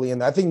definitely in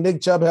there. I think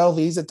Nick Chubb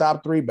healthy, he's a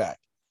top 3 back.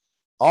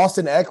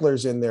 Austin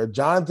Eckler's in there.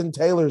 Jonathan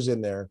Taylor's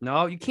in there.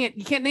 No, you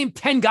can't name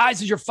 10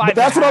 guys as your 5.5. But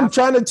that's what I'm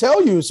trying to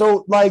tell you.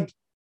 So, like,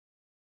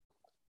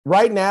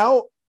 right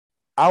now,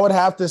 I would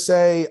have to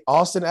say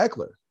Austin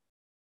Eckler.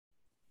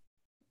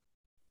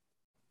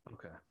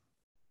 Okay.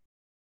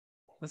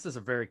 This is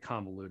a very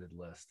convoluted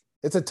list.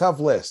 It's a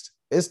tough list.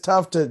 It's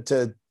tough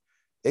to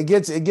it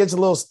gets a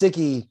little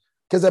sticky,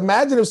 because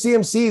imagine if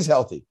CMC is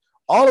healthy.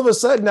 All of a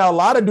sudden now a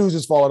lot of dudes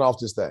is falling off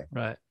this thing.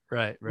 Right.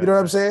 You know what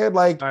I'm saying?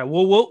 Like, all right,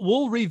 well,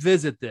 we'll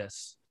revisit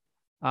this.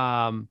 Yeah,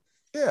 I'm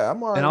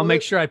all right. And I'll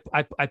make sure I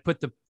put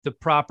the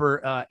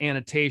proper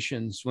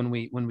annotations when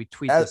we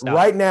tweet this out.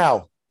 Right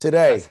now,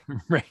 today.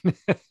 Right.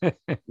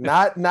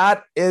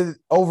 not in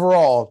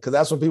overall, because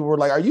that's when people were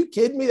like, "Are you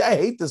kidding me? I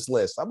hate this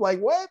list." I'm like,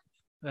 "What?"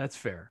 That's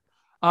fair.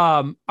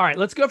 All right,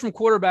 let's go from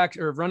quarterbacks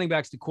or running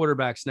backs to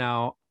quarterbacks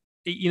now.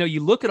 You know, you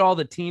look at all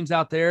the teams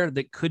out there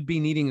that could be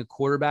needing a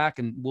quarterback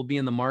and will be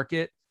in the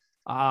market.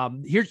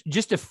 Here's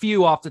just a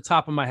few off the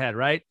top of my head,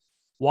 right?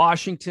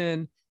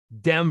 Washington,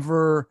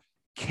 Denver,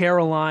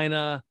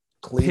 Carolina,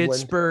 Cleveland.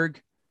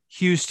 Pittsburgh,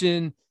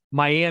 Houston,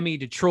 Miami,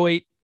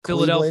 Detroit,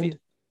 Cleveland. Philadelphia.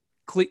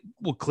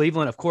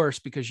 Cleveland, of course,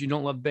 because you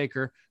don't love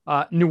Baker.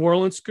 New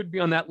Orleans could be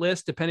on that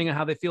list, depending on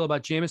how they feel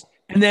about Jameis.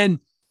 And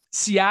then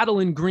Seattle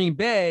and Green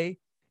Bay,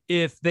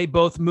 if they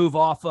both move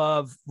off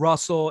of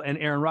Russell and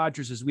Aaron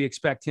Rodgers, as we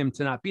expect him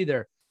to not be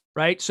there,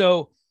 right?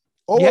 So,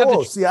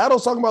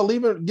 Seattle's talking about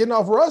getting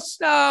off Russ?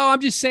 No,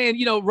 I'm just saying,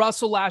 you know,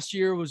 Russell last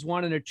year was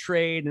wanting a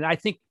trade, and I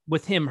think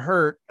with him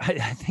hurt, I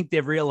think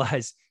they've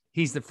realized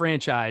he's the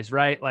franchise,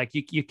 right? Like,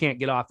 you can't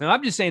get off him.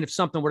 I'm just saying, if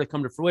something were to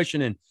come to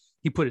fruition and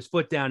he put his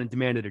foot down and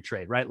demanded a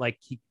trade, right? Like,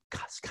 he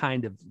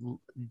kind of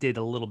did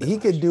a little bit. He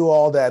could do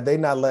all that. They're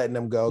not letting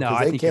him go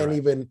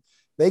because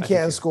they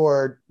can't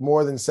score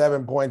more than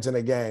 7 points in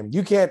a game.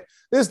 You can't.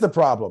 This is the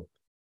problem.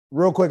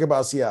 Real quick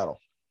about Seattle.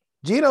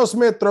 Geno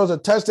Smith throws a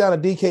touchdown to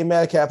DK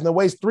Metcalf and then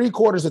waits 3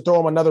 quarters to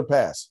throw him another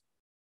pass.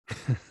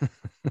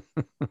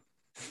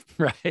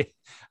 Right.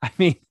 I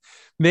mean,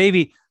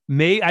 maybe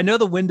I know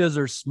the windows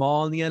are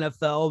small in the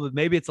NFL, but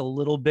maybe it's a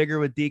little bigger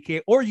with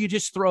DK, or you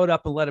just throw it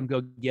up and let him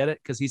go get it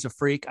because he's a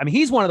freak. I mean,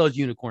 he's one of those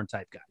unicorn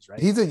type guys,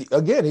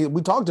 right?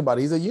 We talked about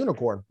it. He's a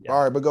unicorn. Yeah.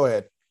 All right, but go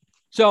ahead.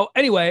 So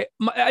anyway,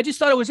 I just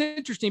thought it was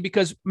interesting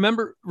because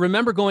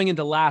remember going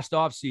into last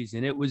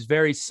offseason, it was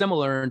very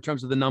similar in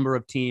terms of the number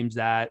of teams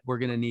that were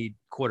going to need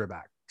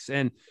quarterbacks.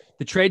 And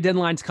the trade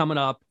deadline's coming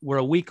up. We're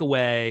a week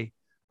away.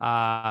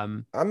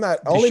 I'm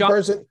not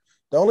the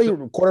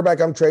only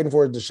quarterback I'm trading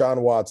for is Deshaun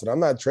Watson. I'm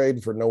not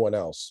trading for no one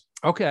else.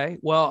 Okay.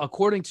 Well,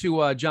 according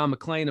to John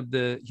McClain of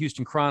the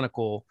Houston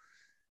Chronicle,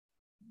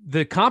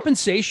 the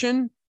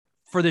compensation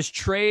for this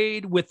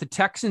trade with the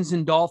Texans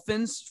and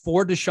Dolphins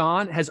for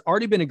Deshaun has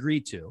already been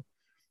agreed to.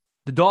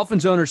 The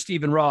Dolphins owner,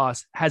 Stephen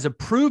Ross, has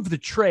approved the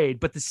trade,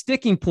 but the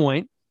sticking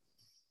point,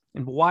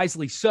 and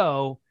wisely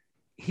so,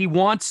 he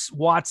wants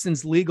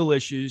Watson's legal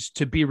issues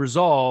to be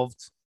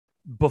resolved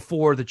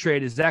before the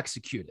trade is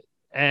executed.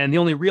 And the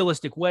only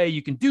realistic way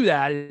you can do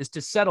that is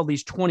to settle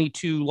these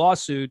 22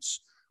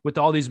 lawsuits with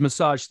all these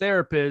massage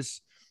therapists.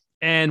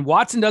 And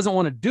Watson doesn't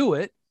want to do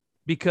it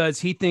because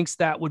he thinks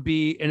that would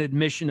be an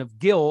admission of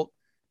guilt.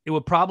 It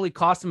would probably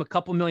cost him a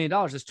couple $1 million.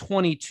 There's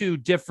 22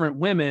 different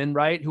women,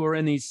 right, who are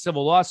in these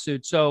civil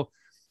lawsuits. So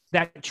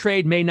that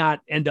trade may not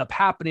end up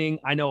happening.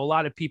 I know a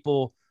lot of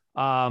people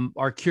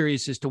are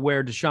curious as to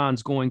where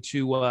Deshaun's going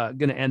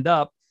to end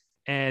up.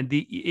 And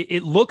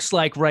it looks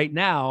like right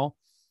now,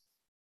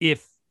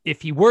 if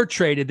he were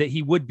traded, that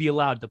he would be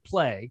allowed to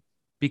play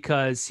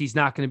because he's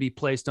not going to be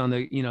placed on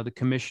the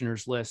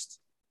commissioner's list.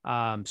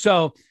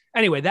 So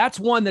anyway, that's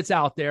one that's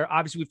out there.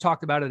 Obviously, we've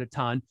talked about it a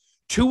ton.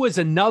 Tua's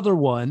another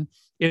one.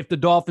 If the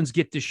Dolphins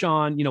get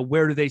Deshaun,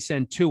 where do they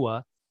send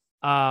Tua?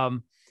 How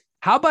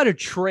about a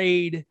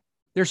trade?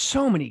 There's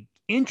so many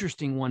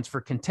interesting ones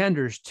for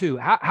contenders too.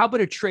 How about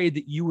a trade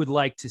that you would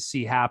like to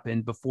see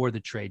happen before the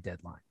trade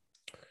deadline?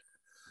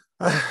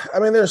 I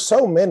mean, there's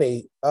so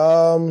many.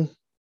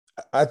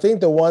 I think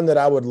the one that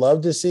I would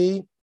love to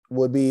see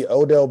would be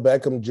Odell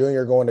Beckham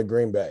Jr. going to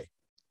Green Bay.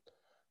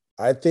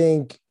 I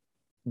think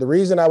the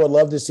reason I would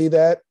love to see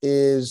that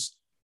is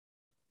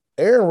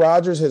Aaron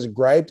Rodgers has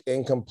griped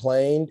and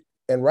complained,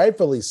 and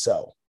rightfully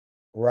so,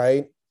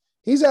 right?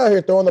 He's out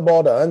here throwing the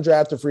ball to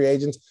undrafted free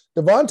agents.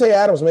 Devontae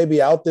Adams may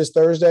be out this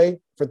Thursday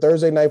for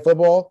Thursday Night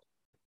Football.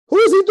 Who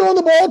is he throwing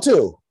the ball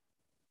to?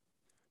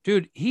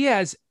 Dude, he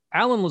has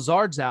Alan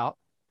Lazard's out.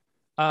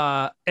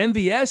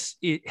 MVS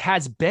it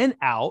has been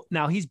out.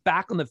 Now he's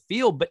back on the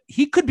field, but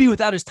he could be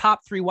without his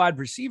top 3 wide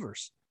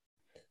receivers.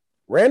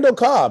 Randall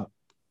Cobb.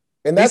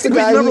 And that's the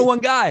guy, number one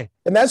guy.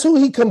 And that's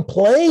who he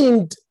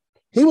complained.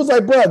 He was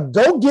like, bro,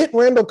 go get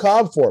Randall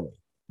Cobb for me.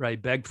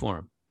 Right. Begged for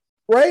him.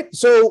 Right.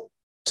 So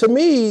to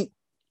me,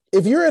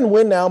 if you're in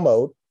win now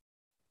mode,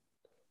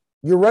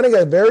 you're running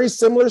a very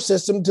similar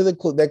system to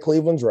that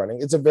Cleveland's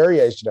running. It's a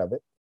variation of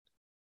it.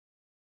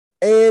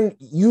 And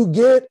you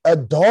get a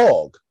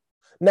dog.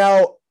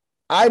 Now,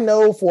 I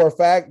know for a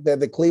fact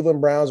that the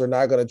Cleveland Browns are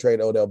not going to trade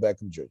Odell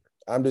Beckham Jr.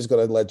 I'm just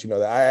going to let you know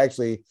that. I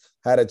actually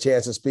had a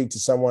chance to speak to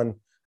someone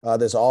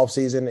this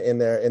offseason in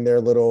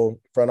their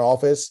little front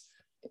office,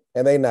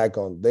 and they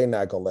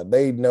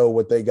know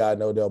what they got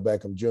in Odell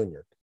Beckham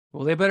Jr.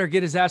 Well, they better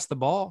get his ass the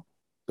ball.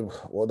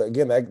 Well,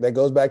 again, that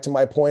goes back to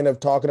my point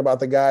of talking about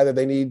the guy that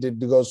they need to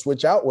go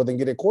switch out with and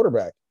get a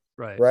quarterback.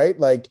 Right.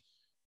 Like,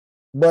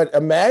 but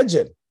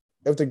imagine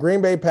if the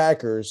Green Bay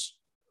Packers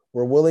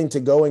were willing to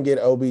go and get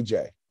OBJ,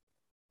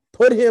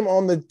 put him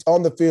on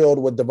the field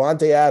with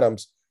Devontae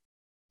Adams.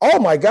 Oh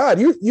my God,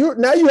 you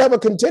now you have a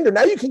contender.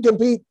 Now you can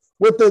compete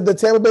with the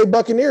Tampa Bay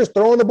Buccaneers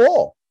throwing the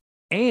ball.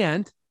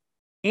 And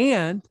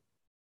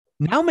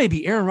now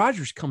maybe Aaron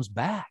Rodgers comes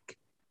back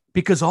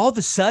because all of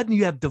a sudden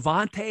you have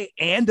Devontae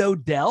and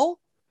Odell.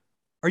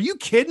 Are you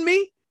kidding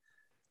me?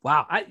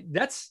 Wow,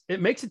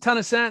 it makes a ton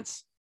of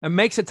sense. It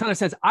makes a ton of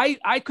sense.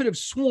 I could have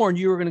sworn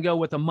you were going to go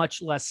with a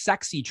much less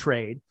sexy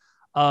trade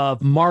of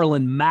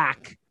Marlon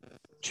Mack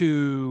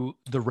to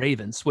the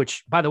Ravens,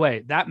 which, by the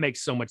way, that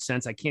makes so much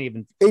sense. I can't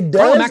even. It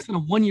does. Marlon Mack's on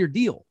a 1-year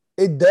deal.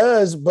 It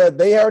does, but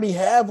they already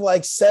have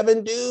like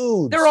 7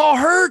 dudes. They're all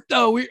hurt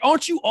though.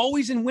 Aren't you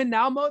always in win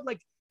now mode?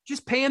 Like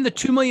just pay him the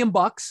 $2 million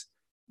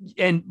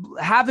and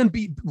have him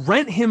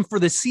rent him for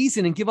the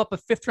season and give up a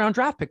 5th round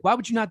draft pick. Why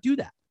would you not do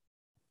that?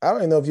 I don't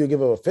even know if you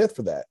give up a 5th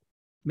for that.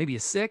 Maybe a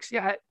 6th.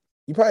 Yeah.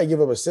 You probably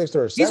give up a 6th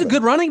or a 7th. He's a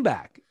good running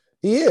back.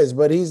 He is,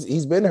 but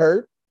he's been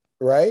hurt.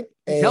 Right.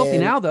 He's healthy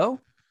now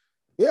though.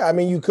 Yeah. I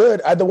mean, you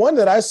could. The one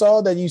that I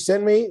saw that you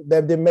sent me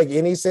that didn't make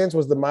any sense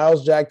was the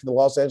Myles Jack to the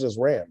Los Angeles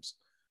Rams,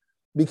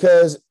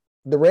 because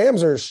the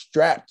Rams are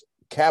strapped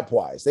cap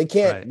wise. They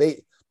can't,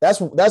 that's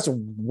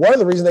one of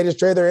the reasons they just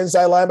traded their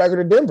inside linebacker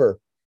to Denver.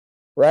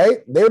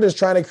 Right. They're just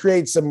trying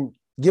to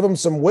give them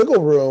some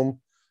wiggle room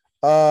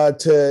and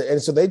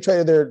so they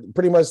traded their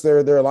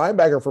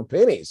linebacker for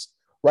pennies,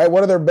 right?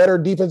 One of their better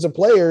defensive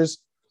players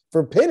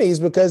for pennies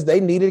because they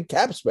needed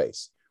cap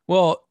space.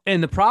 Well,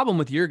 and the problem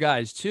with your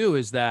guys too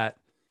is that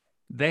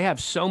they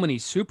have so many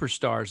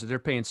superstars that they're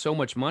paying so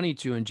much money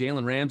to, and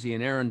Jalen Ramsey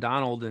and Aaron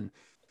Donald and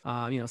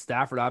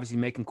Stafford obviously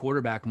making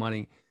quarterback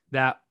money.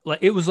 That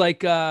it was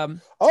like Cooper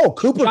John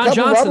Kupp,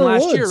 Johnson Robert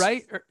last Woods. year,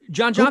 right?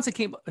 John Johnson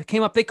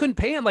came up. They couldn't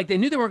pay him. Like they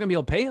knew they weren't going to be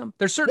able to pay him.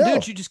 There's certain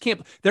dudes you just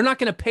can't. They're not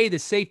going to pay the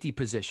safety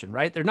position,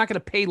 right? They're not going to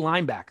pay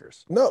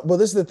linebackers. No, but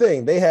this is the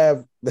thing. They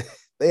have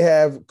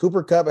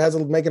Cooper Kupp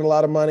making a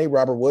lot of money.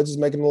 Robert Woods is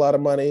making a lot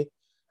of money.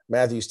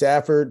 Matthew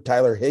Stafford,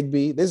 Tyler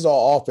Higbee. This is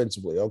all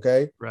offensively,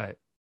 okay? Right.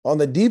 On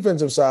the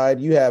defensive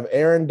side, you have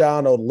Aaron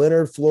Donald,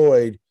 Leonard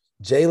Floyd,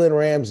 Jalen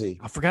Ramsey.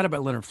 I forgot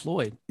about Leonard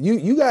Floyd.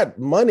 You got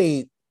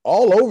money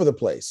all over the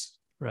place.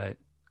 Right.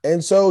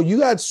 And so you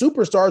got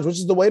superstars, which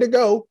is the way to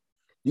go.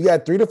 You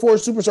got 3 to 4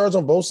 superstars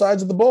on both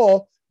sides of the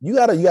ball. You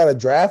gotta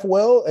draft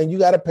well, and you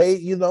gotta pay,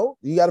 you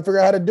gotta figure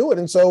out how to do it.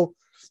 And so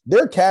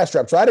they're cash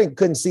strapped. So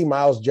couldn't see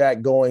Myles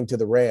Jack going to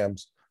the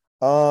Rams.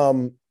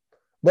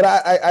 But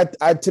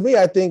I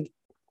think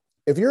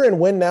if you're in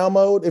win now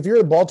mode, if you're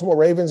the Baltimore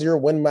Ravens, you're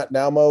in win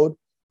now mode.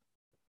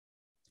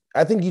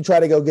 I think you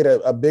try to go get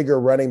a bigger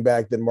running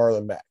back than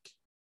Marlon Mack.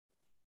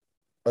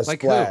 A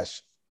like splash.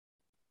 Who?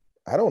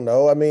 I don't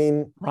know. I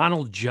mean,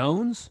 Ronald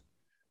Jones?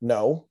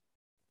 No.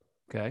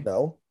 Okay.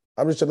 No.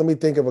 Let me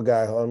think of a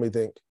guy. Let me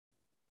think.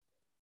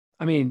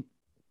 I mean,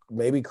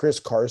 maybe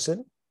Chris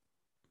Carson.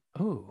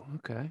 Oh,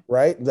 okay.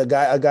 Right?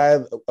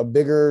 A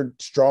bigger,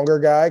 stronger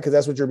guy, because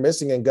that's what you're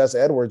missing in Gus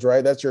Edwards,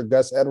 right? That's your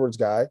Gus Edwards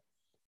guy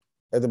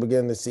at the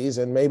beginning of the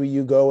season. Maybe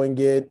you go and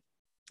get.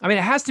 I mean,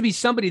 it has to be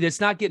somebody that's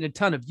not getting a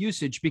ton of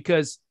usage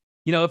because,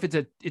 if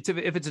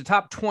it's a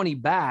top 20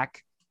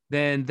 back,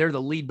 then they're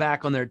the lead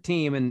back on their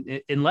team.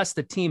 And unless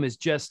the team is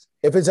just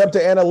if it's up to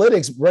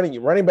analytics,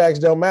 running backs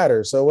don't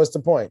matter. So what's the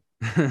point?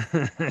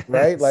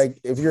 Right? Like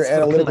if you're an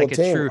analytical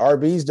team,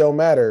 RBs don't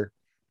matter.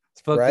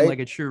 It's spoken like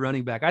a true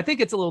running back. I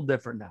think it's a little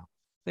different now.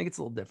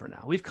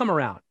 We've come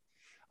around.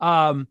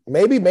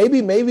 Maybe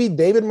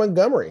David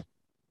Montgomery.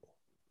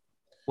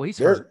 Well, he's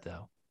hurt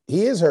though.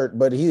 He is hurt,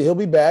 but he'll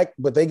be back.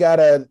 But they got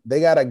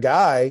a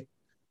guy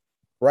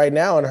right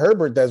now in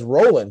Herbert that's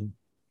rolling.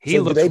 He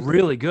looks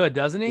really good,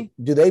 doesn't he?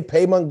 Do they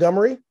pay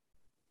Montgomery?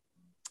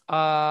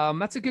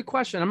 That's a good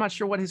question. I'm not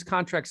sure what his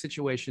contract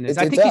situation is.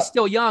 I think he's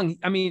still young.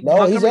 I mean,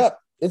 no, he's up.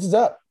 It's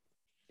up.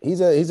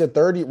 He's a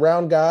third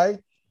round guy. I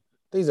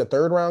think he's a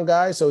third round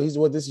guy. So he's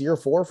this year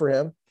 4 for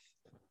him.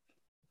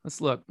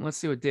 Let's look. Let's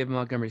see what David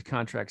Montgomery's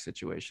contract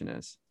situation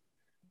is.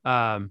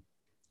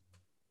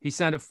 He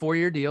signed a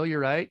 4-year deal.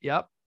 You're right.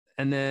 Yep.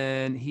 And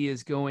then he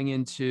is going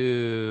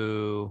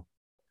into.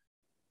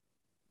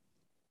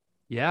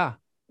 Yeah.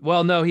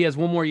 Well, no, he has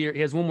one more year.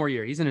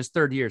 He's in his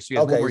 3rd year. So he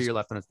has one more year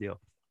left on his deal.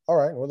 All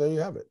right. Well, there you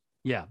have it.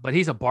 Yeah. But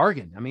he's a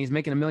bargain. I mean, he's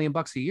making $1 million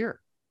a year.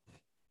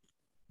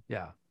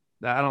 Yeah.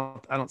 I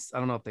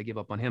don't know if they give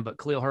up on him, but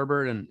Khalil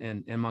Herbert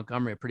and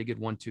Montgomery, a pretty good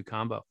 1-2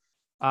 combo.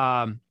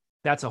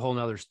 That's a whole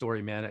nother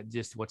story, man.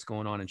 Just what's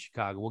going on in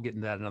Chicago. We'll get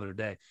into that another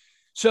day.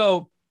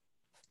 So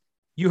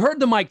you heard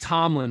the Mike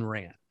Tomlin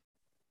rant.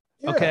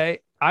 Yeah. Okay.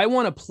 I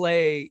want to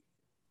play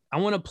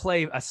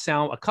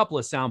a couple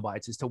of sound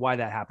bites as to why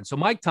that happened. So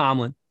Mike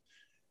Tomlin,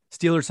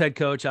 Steelers head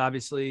coach,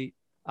 obviously,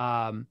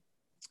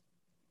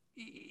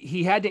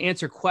 he had to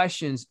answer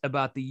questions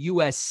about the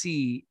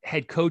USC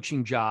head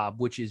coaching job,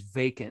 which is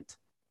vacant,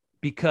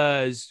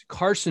 because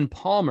Carson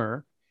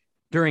Palmer,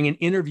 during an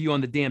interview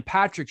on the Dan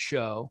Patrick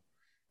Show,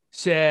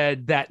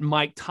 said that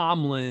Mike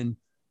Tomlin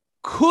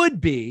could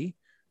be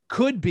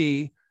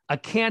a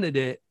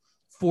candidate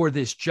for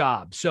this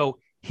job. So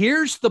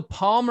here's the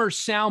Palmer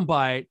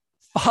soundbite,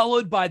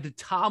 followed by the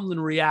Tomlin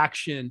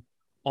reaction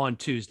on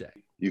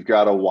Tuesday. You've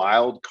got a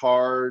wild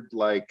card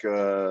like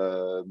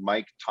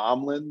Mike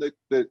Tomlin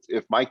that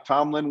if Mike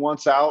Tomlin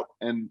wants out,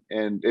 and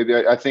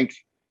I think,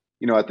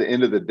 at the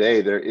end of the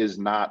day, there is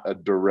not a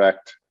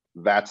direct,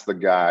 that's the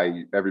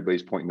guy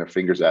everybody's pointing their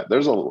fingers at.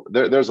 There's a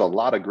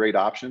lot of great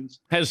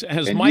options. Has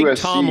Mike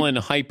USC, Tomlin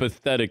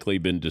hypothetically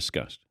been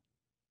discussed?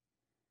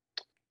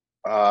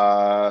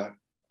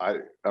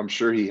 I'm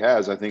sure he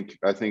has. I think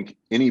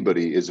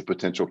anybody is a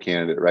potential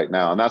candidate right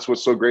now. And that's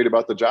what's so great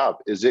about the job,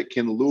 is it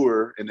can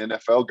lure an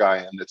NFL guy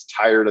in that's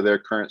tired of their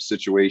current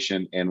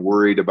situation and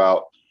worried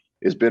about,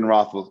 is Ben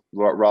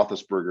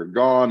Roethlisberger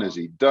gone? Is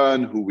he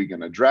done? Who are we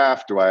going to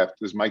draft?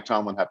 Does Mike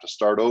Tomlin have to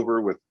start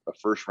over with a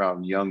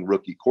 1st-round young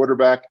rookie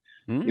quarterback?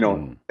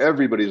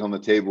 Everybody's on the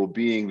table,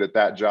 being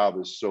that job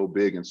is so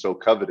big and so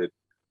coveted.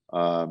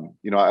 I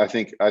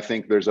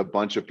think there's a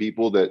bunch of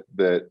people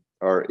that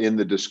are in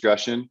the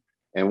discussion.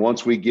 And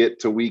once we get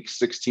to week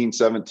 16,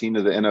 17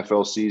 of the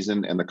NFL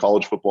season and the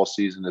college football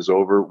season is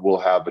over, we'll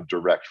have a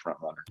direct front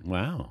runner.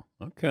 Wow.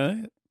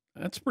 Okay.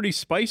 That's pretty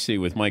spicy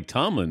with Mike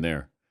Tomlin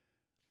there.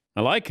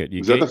 I like it.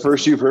 Is that the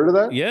first you've heard of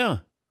that? Yeah.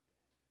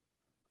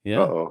 Yeah.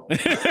 Uh-oh.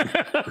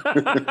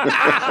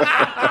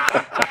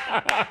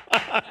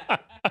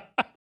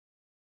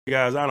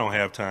 Guys, I don't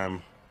have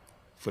time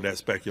for that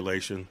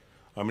speculation.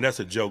 I mean, that's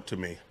a joke to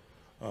me.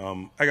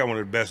 I got one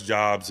of the best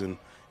jobs in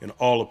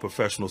all of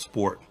professional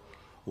sport.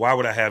 Why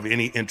would I have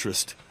any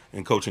interest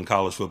in coaching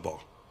college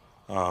football?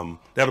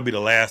 That'll be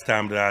the last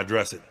time that I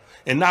address it.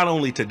 And not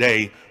only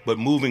today, but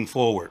moving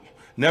forward.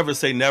 Never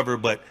say never,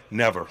 but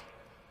never.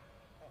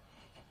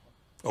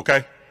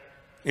 Okay?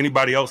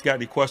 Anybody else got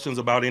any questions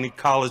about any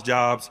college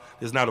jobs?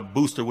 There's not a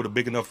booster with a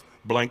big enough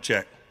blank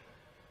check.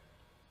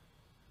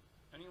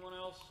 Anyone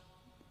else?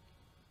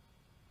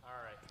 All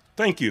right.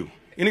 Thank you.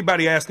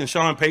 Anybody asking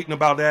Sean Payton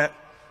about that?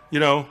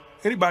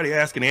 Anybody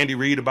asking Andy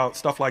Reid about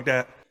stuff like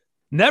that?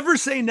 Never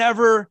say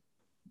never,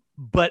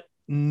 but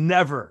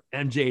never,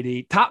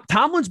 MJD.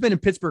 Tomlin's been in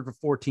Pittsburgh for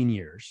 14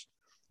 years.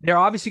 They're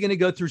obviously going to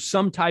go through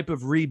some type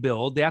of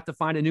rebuild. They have to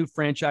find a new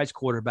franchise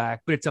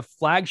quarterback, but it's a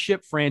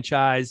flagship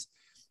franchise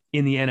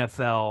in the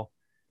NFL.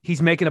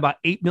 He's making about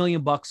 $8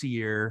 million a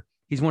year.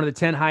 He's one of the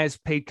 10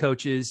 highest paid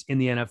coaches in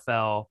the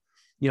NFL.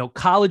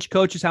 College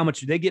coaches, how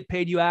much do they get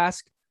paid, you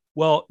ask?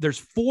 Well, there's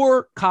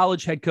 4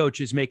 college head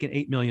coaches making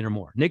 $8 million or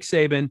more. Nick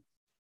Saban,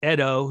 Ed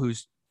O,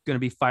 who's going to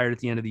be fired at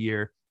the end of the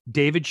year,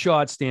 David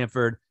Shaw at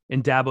Stanford,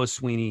 and Dabo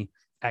Swinney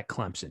at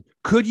Clemson.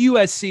 Could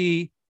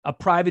USC, a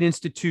private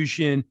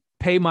institution,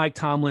 pay Mike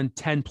Tomlin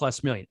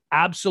 $10+ million?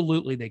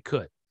 Absolutely, they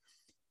could.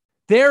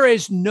 There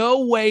is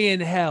no way in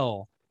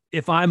hell,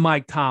 if I'm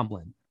Mike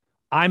Tomlin,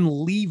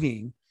 I'm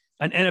leaving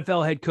an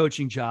NFL head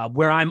coaching job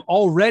where I'm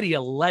already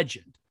a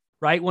legend,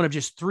 right? One of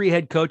just 3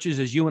 head coaches,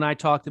 as you and I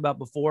talked about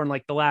before, in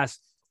like the last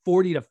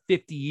 40 to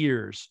 50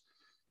 years,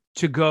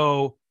 to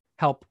go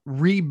help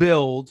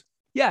rebuild.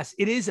 Yes,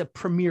 it is a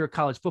premier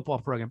college football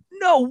program.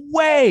 No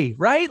way,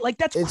 right? Like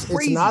that's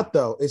crazy. It's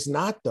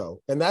not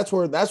though. And that's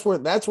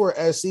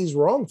where SC's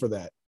wrong for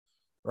that.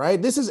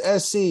 right? This is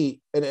SC,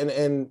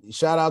 and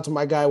shout out to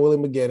my guy Willie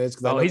McGinnis.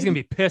 Oh, he's gonna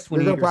be pissed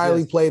when he's gonna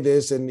probably play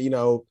this, and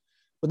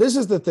but this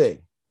is the thing.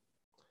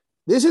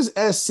 This is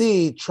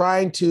SC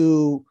trying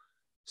to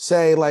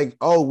say like,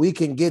 oh, we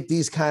can get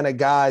these kind of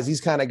guys.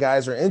 These kind of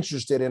guys are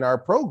interested in our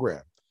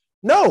program.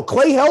 No,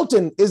 Clay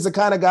Helton is the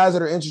kind of guys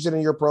that are interested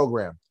in your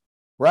program,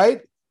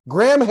 right?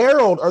 Graham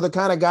Harrell are the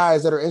kind of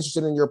guys that are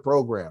interested in your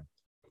program.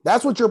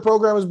 That's what your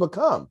program has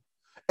become.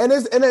 And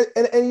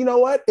you know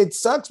what? It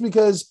sucks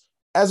because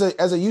as a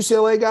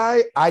UCLA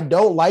guy, I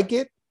don't like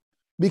it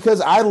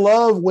because I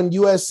love when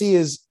USC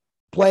is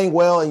playing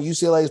well and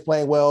UCLA is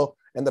playing well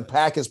and the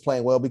Pac is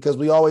playing well because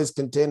we always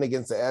contend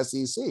against the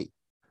SEC.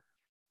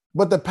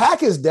 But the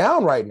Pac is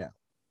down right now.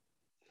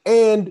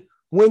 And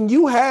when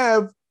you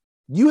have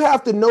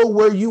to know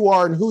where you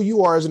are and who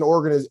you are as an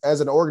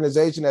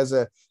organization, as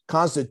a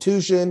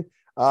constitution,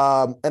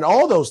 and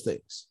all those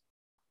things.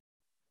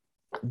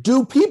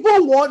 Do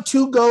people want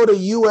to go to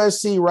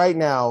USC right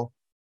now?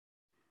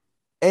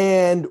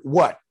 And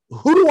what?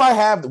 Who do I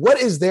have? What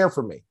is there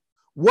for me?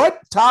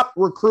 What top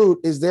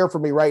recruit is there for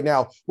me right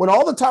now? When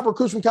all the top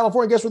recruits from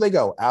California, guess where they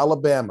go?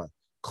 Alabama,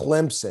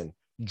 Clemson,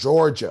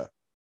 Georgia.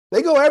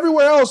 They go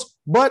everywhere else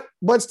but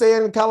stay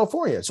in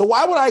California. So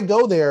why would I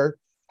go there,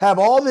 have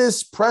all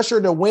this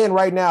pressure to win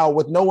right now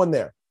with no one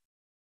there?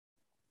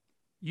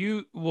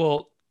 You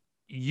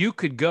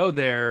could go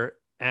there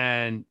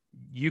and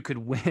you could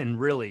win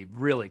really,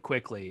 really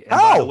quickly. And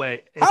how? By the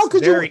way,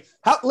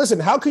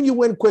 how can you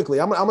win quickly?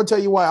 I'm gonna tell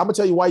you why. I'm gonna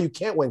tell you why you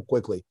can't win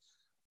quickly.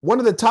 One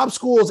of the top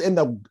schools in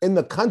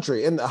the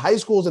country, in the high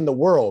schools in the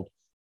world,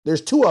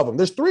 there's two of them.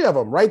 There's three of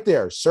them right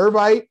there.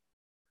 Servite,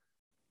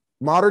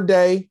 Modern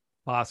Day,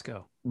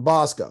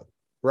 Bosco,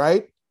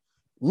 right?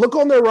 Look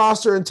on their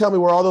roster and tell me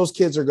where all those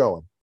kids are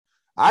going.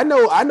 I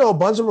know a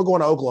bunch of them are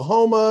going to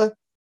Oklahoma,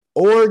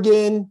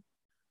 Oregon.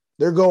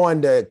 They're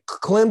going to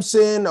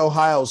Clemson,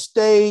 Ohio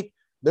State.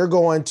 They're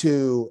going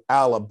to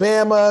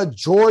Alabama,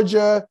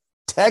 Georgia,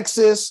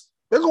 Texas.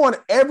 They're going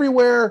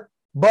everywhere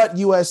but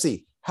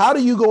USC. How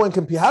do you go and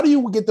compete? How do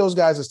you get those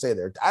guys to stay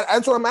there?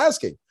 That's what I'm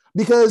asking.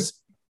 Because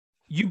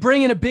you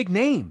bring in a big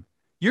name.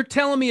 You're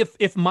telling me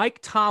if Mike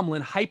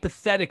Tomlin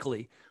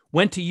hypothetically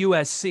went to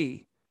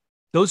USC,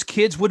 those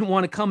kids wouldn't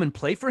want to come and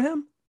play for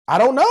him? I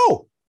don't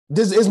know.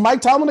 Is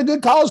Mike Tomlin a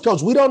good college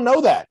coach? We don't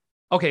know that.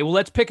 Okay, well,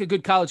 let's pick a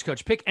good college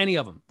coach. Pick any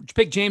of them.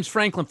 Pick James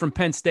Franklin from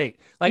Penn State.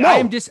 Like,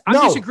 I'm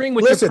disagreeing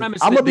with your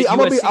premise. Let me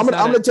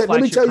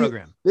tell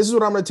you. This is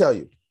what I'm going to tell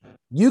you.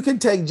 You can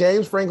take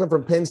James Franklin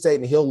from Penn State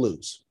and he'll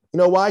lose. You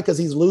know why? Because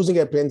he's losing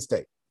at Penn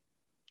State.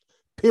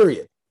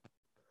 Period.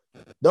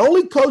 The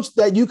only coach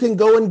that you can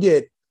go and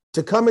get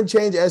to come and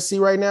change SC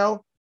right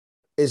now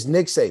is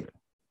Nick Saban.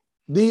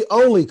 The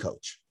only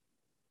coach.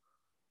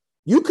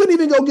 You couldn't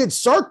even go get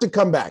Sark to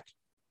come back.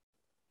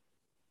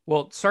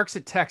 Well, Sark's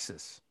at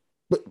Texas.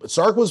 But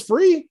Sark was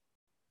free.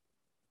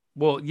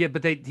 Well, yeah,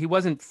 but he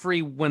wasn't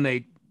free when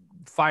they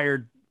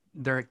fired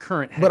their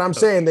current head But I'm coach.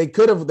 saying they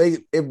could have,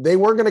 if they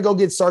weren't going to go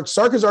get Sark.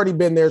 Sark has already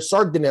been there.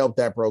 Sark didn't help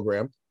that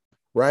program,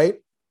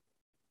 right?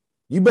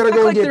 You better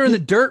go and get. They're in the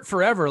dirt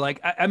forever. Like,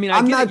 I'm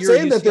not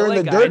saying that they're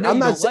in the dirt.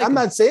 I'm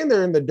not saying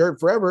they're in the dirt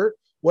forever.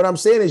 What I'm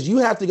saying is you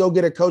have to go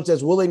get a coach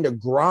that's willing to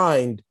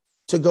grind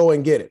to go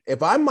and get it.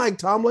 If I'm Mike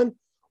Tomlin,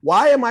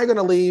 why am I going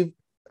to leave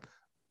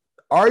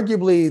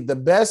arguably the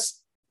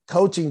best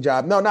coaching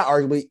job? No, not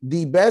arguably,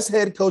 the best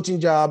head coaching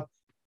job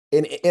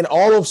in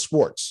all of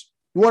sports.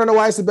 You want to know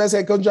why it's the best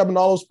head coaching job in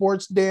all of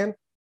sports, Dan?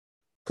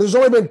 Because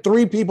there's only been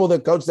 3 people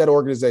that coach that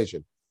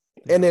organization.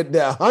 And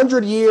the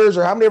 100 years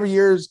or how many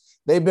years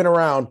they've been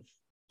around,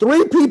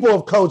 3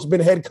 people have been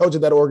head coach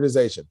of that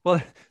organization.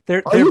 Well,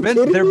 there have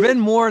been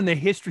more in the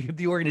history of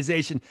the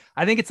organization.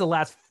 I think it's the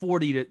last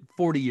 40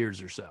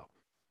 years or so.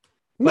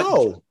 But,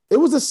 no, it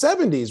was the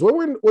 70s.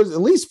 Was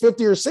at least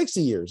 50 or 60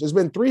 years. It's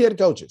been 3 head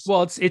coaches.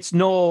 Well, it's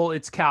Noel,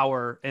 it's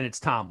Cowher, and it's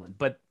Tomlin.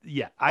 But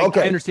yeah, I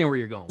understand where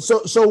you're going with.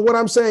 So what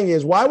I'm saying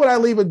is, why would I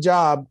leave a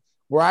job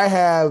where I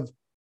have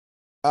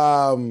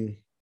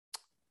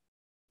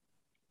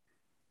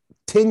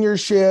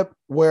tenureship,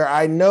 where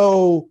I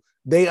know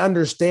they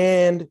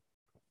understand,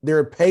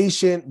 they're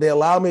patient, they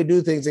allow me to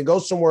do things, and go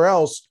somewhere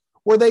else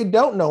where they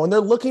don't know, and they're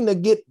looking to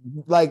get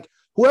like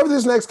whoever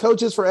this next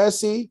coach is for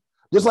SC.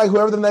 Just like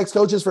whoever the next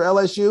coach is for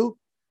LSU,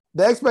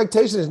 the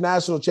expectation is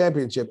national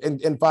championship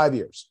in 5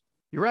 years.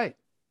 You're right.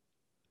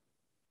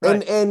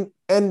 And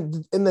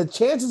the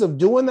chances of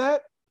doing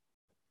that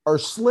are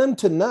slim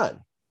to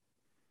none.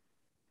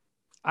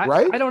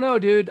 Right? I don't know,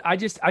 dude. I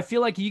feel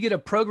like you get a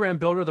program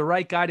builder, the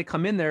right guy to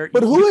come in there.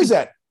 But who is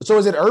that? So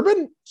is it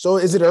Urban?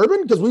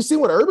 Because we've seen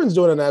what Urban's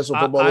doing in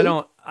National Football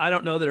League. I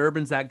don't know that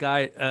Urban's that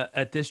guy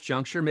at this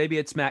juncture. Maybe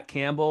it's Matt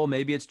Campbell.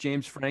 Maybe it's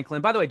James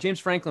Franklin. By the way,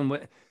 James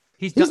Franklin.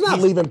 He's not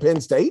leaving Penn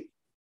State.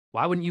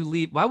 Why wouldn't you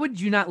leave? Why would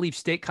you not leave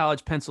State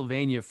College,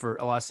 Pennsylvania for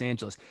Los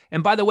Angeles?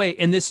 And by the way,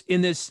 in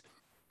this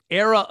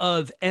era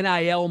of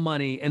NIL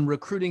money and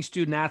recruiting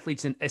student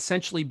athletes and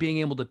essentially being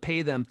able to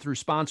pay them through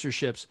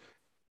sponsorships,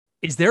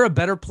 Is there a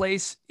better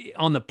place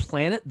on the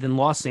planet than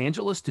Los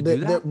Angeles to do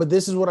that? But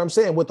this is what I'm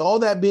saying. With all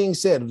that being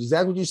said,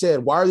 exactly what you said,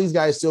 why are these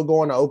guys still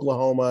going to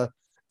Oklahoma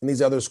and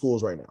these other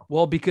schools right now?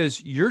 Well,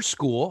 because your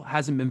school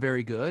hasn't been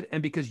very good,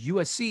 and because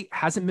USC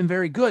hasn't been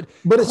very good.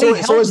 But so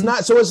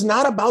it's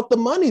not about the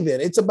money then.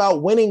 It's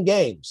about winning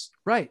games.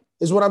 Right.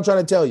 Is what I'm trying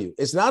to tell you.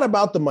 It's not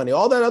about the money.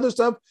 All that other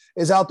stuff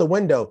is out the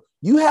window.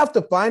 You have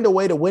to find a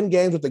way to win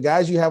games with the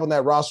guys you have on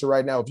that roster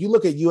right now. If you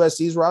look at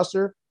USC's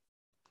roster,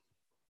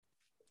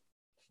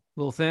 a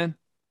little thin.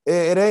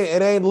 It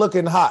ain't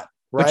looking hot,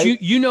 right?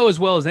 But you know as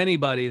well as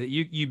anybody that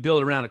you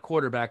build around a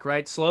quarterback,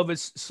 right?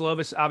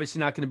 Slovis obviously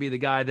not going to be the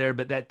guy there,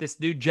 but that this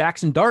dude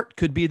Jackson Dart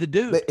could be the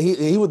dude.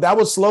 That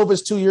was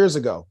Slovis 2 years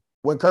ago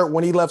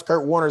when he left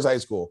Kurt Warner's high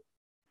school,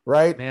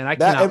 right? Man, I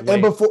cannot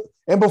wait.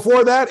 And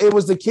before that, it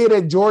was the kid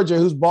at Georgia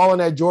who's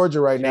balling at Georgia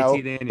right now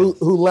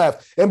who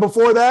left. And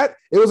before that,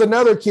 it was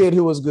another kid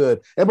who was good.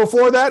 And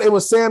before that, it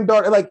was Sam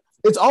Dart. Like,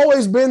 it's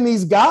always been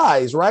these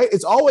guys, right?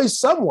 It's always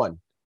someone,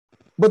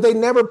 but they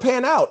never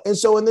pan out. And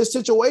so in this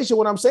situation,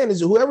 what I'm saying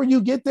is whoever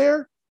you get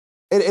there,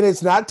 and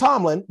it's not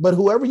Tomlin, but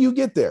whoever you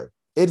get there,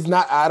 it's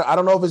not, I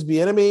don't know if it's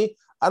Bieniemy.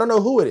 I don't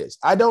know who it is.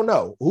 I don't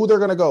know who they're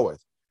going to go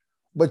with,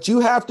 but you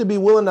have to be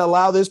willing to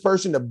allow this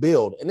person to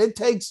build. And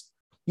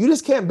you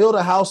just can't build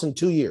a house in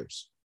 2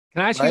 years.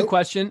 Can I ask you a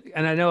question?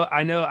 And I know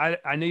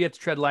you have to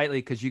tread lightly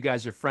because you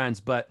guys are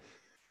friends, but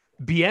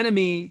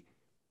Bieniemy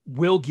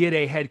will get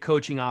a head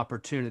coaching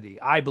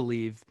opportunity, I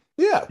believe,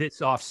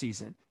 this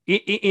offseason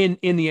in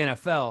the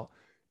NFL.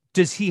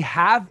 Does he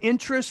have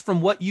interest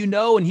from what you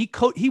know? And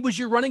he was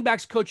your running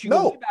backs coach.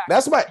 No,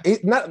 that's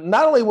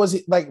not only was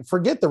he like,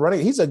 forget the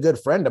running. He's a good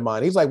friend of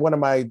mine. He's like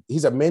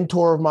he's a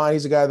mentor of mine.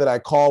 He's a guy that I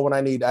call when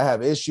I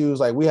have issues.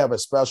 Like, we have a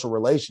special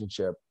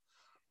relationship.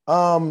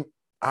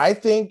 I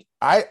think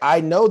I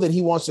know that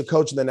he wants to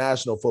coach in the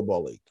National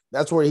Football League.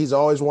 That's where he's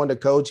always wanted to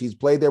coach. He's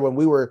played there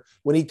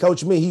when he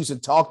coached me, he used to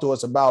talk to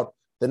us about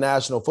the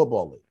National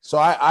Football League. So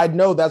I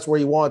know that's where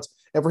he wants.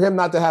 And for him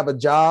not to have a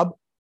job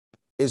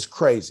is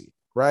crazy,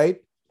 right?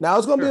 Now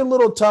it's going to be a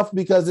little tough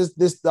because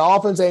the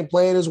offense ain't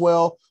playing as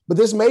well, but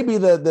this may be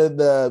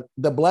the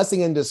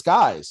blessing in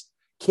disguise.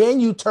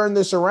 Can you turn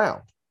this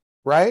around?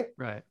 Right.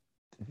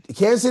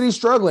 Kansas City's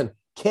struggling.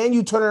 Can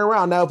you turn it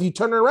around? Now, if you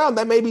turn it around,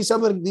 that may be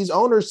something these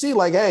owners see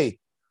like, hey,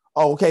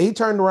 okay, he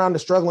turned around the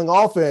struggling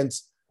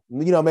offense.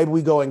 Maybe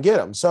we go and get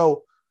him.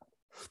 So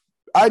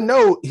I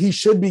know he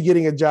should be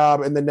getting a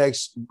job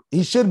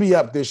he should be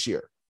up this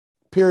year,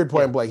 period,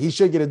 point blank. He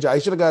should get a job.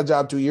 He should have got a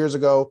job 2 years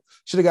ago.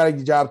 Should have got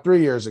a job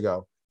 3 years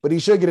ago, but he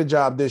should get a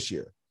job this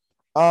year.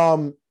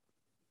 Again,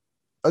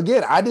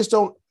 I just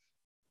don't,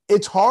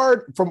 it's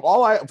hard from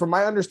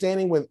my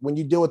understanding when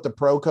you deal with the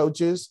pro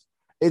coaches,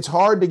 it's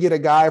hard to get a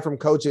guy from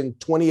coaching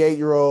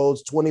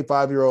 28-year-olds,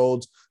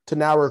 25-year-olds to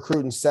now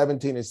recruiting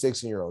 17 and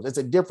 16-year-olds. It's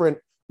a different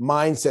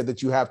mindset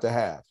that you have to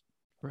have.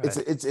 Right.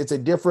 It's a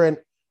different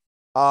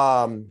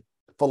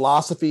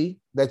philosophy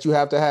that you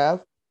have to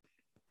have.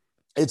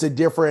 It's a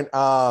different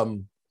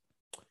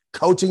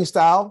coaching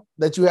style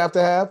that you have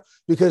to have,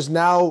 because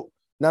now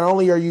not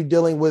only are you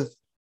dealing with,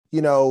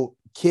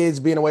 kids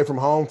being away from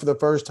home for the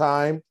first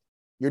time,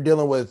 you're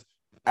dealing with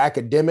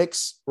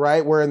academics,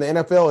 right? Where in the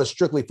NFL is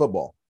strictly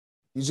football.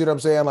 You see what I'm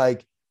saying?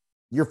 Like,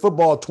 your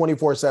football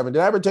 24/7. Did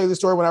I ever tell you the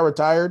story when I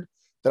retired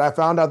that I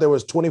found out there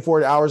was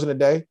 24 hours in a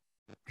day?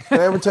 Did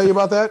I ever tell you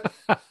about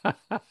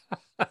that?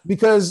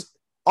 Because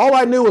all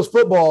I knew was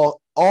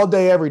football all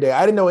day, every day.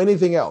 I didn't know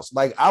anything else.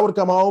 Like, I would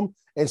come home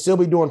and still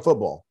be doing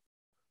football.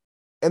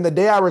 And the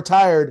day I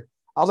retired,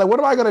 I was like, what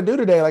am I going to do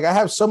today? Like, I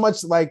have so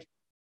much, like,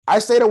 I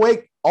stayed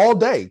awake all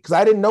day because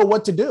I didn't know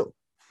what to do.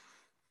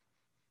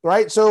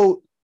 Right?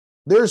 So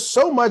there's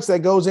so much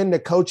that goes into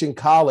coaching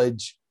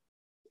college.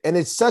 And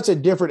it's such a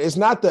different, it's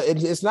not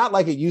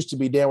like it used to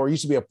be, Dan, where it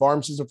used to be a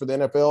farm system for the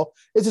NFL.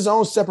 It's its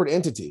own separate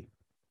entity,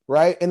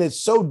 right? And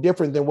it's so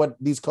different than what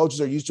these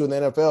coaches are used to in the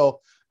NFL.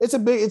 It's a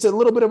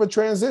little bit of a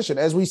transition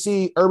as we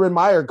see Urban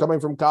Meyer coming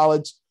from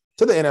college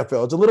to the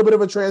NFL. It's a little bit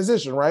of a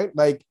transition, right?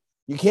 Like,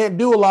 you can't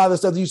do a lot of the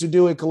stuff you used to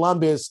do in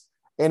Columbus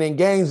and in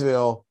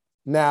Gainesville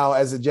now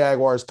as a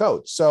Jaguars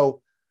coach.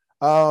 So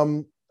I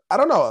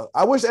don't know.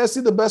 I wish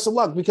SC the best of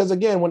luck because,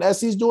 again, when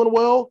SC's doing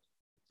well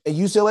and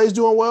UCLA's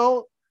doing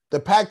well, the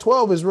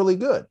Pac-12 is really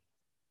good.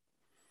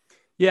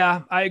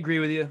 Yeah, I agree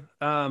with you.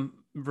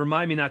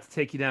 Remind me not to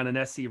take you down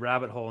an SC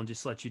rabbit hole and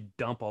just let you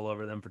dump all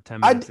over them for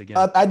 10 minutes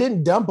again. I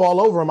didn't dump all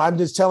over them. I'm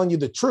just telling you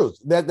the truth.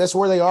 That's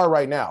where they are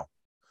right now.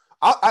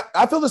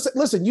 I feel this.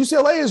 Listen,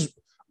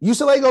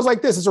 UCLA goes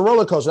like this. It's a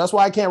roller coaster. That's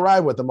why I can't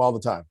ride with them all the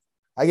time.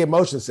 I get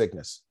motion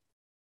sickness.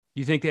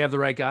 You think they have the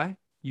right guy,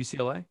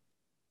 UCLA?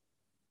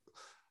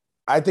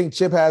 I think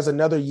Chip has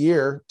another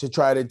year to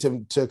try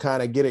to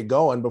kind of get it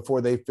going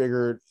before they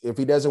figure if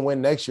he doesn't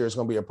win next year, it's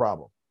going to be a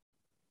problem.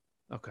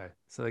 Okay.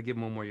 So they give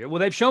him one more year. Well,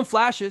 they've shown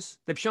flashes.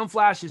 That's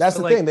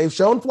the thing. They've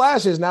shown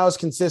flashes. Now it's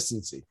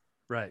consistency.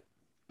 Right.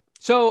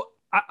 So,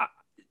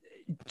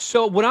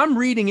 so what I'm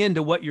reading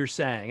into what you're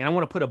saying, and I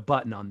want to put a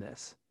button on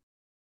this,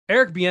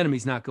 Eric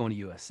Bieniemy's not going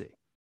to USC.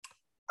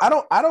 I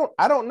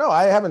don't know.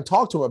 I haven't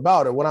talked to him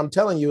about it. What I'm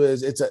telling you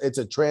is it's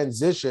a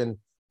transition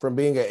from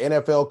being an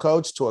NFL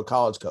coach to a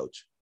college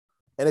coach.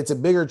 And it's a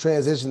bigger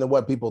transition than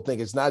what people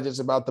think. It's not just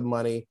about the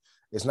money.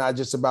 It's not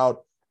just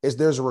about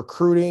there's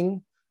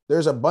recruiting.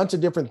 There's a bunch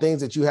of different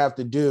things that you have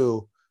to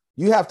do.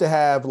 You have to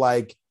have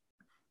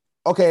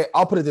okay,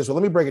 I'll put it this way.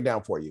 Let me break it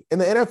down for you. In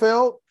the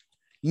NFL,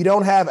 you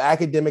don't have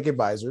academic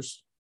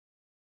advisors.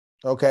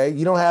 Okay.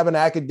 You don't have an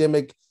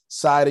academic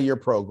side of your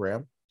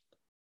program.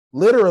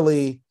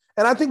 Literally,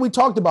 and I think we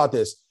talked about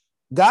this.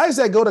 Guys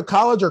that go to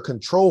college are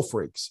control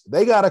freaks.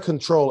 They got to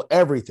control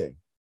everything,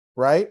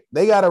 right?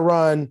 They got to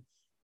run.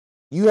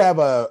 You have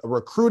a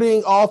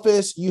recruiting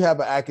office, you have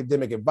an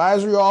academic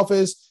advisory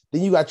office,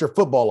 then you got your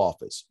football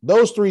office.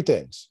 Those three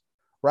things,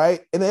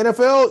 right? In the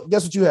NFL,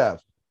 guess what you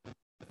have?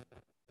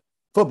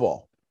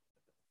 Football.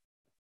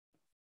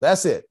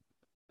 That's it.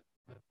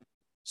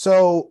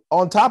 So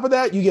on top of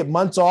that, you get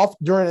months off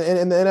in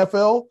the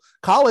NFL.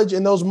 College,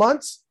 in those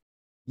months,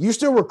 you're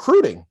still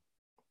recruiting.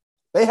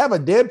 They have a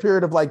dead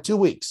period of 2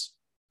 weeks.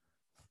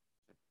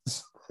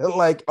 All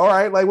right,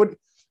 what?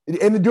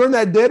 And during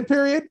that dead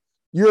period,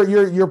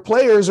 your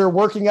players are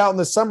working out in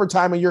the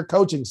summertime and you're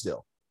coaching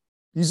still.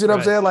 You see what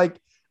I'm saying?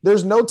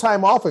 There's no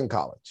time off in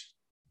college.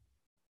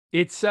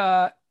 It's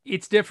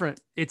different.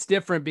 It's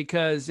different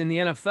because in the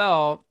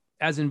NFL,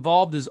 as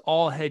involved as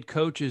all head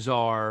coaches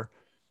are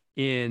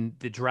in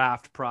the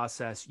draft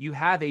process, you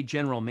have a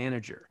general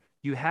manager,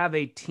 you have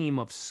a team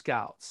of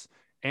scouts.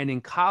 And in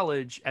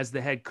college, as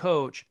the head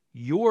coach,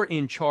 you're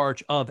in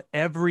charge of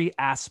every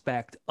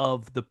aspect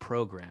of the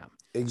program.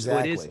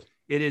 Exactly. So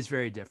it is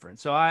very different.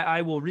 So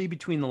I will read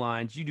between the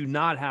lines. You do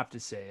not have to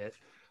say it.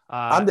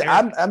 I'm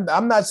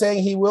not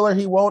saying he will or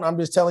he won't. I'm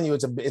just telling you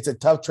it's a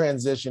tough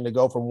transition to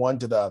go from one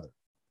to the other.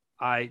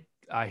 I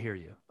hear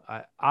you.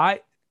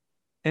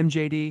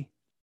 MJD,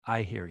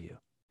 I hear you.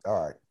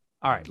 All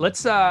right.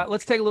 Let's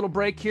take a little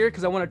break here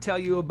because I want to tell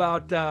you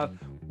about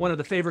one of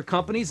the favorite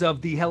companies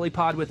of the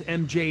HeliPod with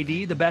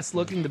MJD, the best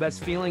looking, the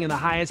best feeling, and the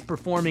highest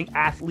performing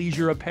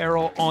athleisure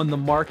apparel on the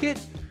market.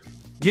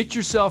 Get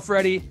yourself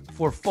ready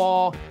for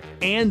fall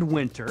and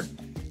winter.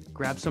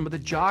 Grab some of the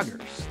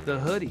joggers, the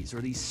hoodies, or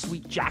these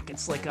sweet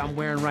jackets like I'm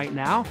wearing right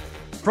now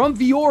from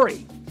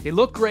Vuori. They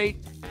look great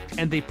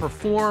and they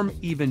perform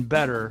even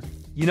better.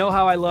 You know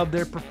how I love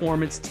their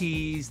performance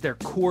tees, their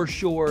core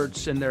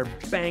shorts, and their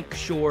bank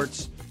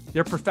shorts.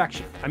 They're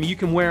perfection. I mean, you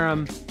can wear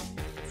them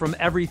from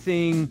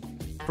everything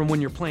from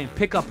when you're playing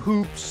pickup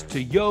hoops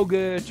to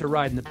yoga to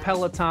riding the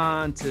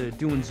Peloton to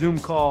doing Zoom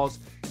calls.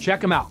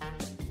 Check them out.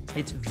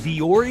 It's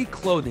Vuori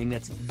Clothing.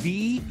 That's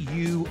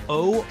VUORI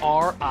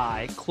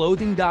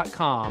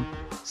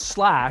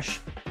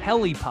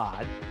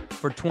clothing.com/helipod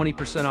for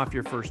 20% off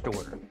your first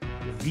order.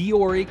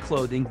 Vuori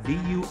Clothing,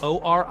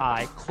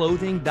 VUORI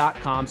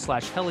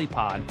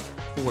clothing.com/helipod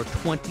for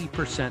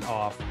 20%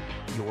 off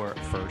your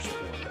first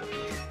order.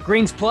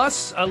 Greens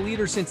Plus, a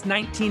leader since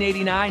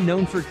 1989,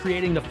 known for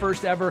creating the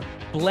first ever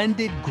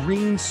blended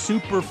green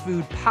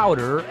superfood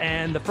powder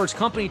and the first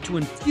company to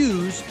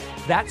infuse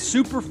that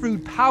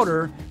superfood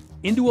powder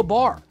into a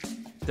bar.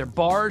 Their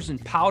bars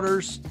and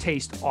powders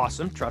taste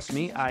awesome. Trust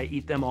me, I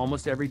eat them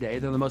almost every day.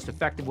 They're the most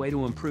effective way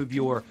to improve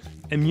your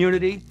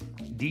immunity,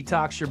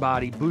 detox your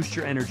body, boost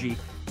your energy,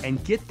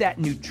 and get that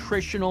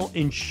nutritional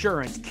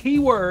insurance.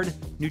 Keyword,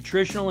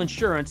 nutritional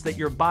insurance that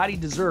your body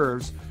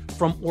deserves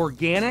from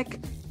organic,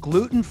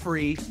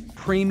 gluten-free,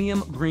 premium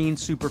green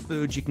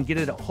superfoods. You can get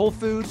it at Whole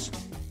Foods,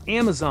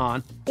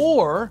 Amazon,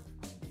 or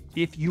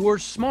if you're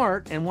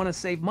smart and want to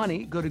save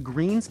money, go to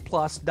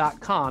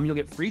greensplus.com. You'll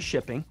get free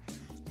shipping,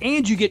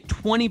 and you get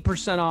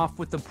 20% off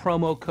with the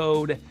promo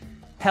code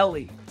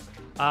HELI.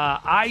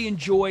 I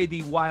enjoy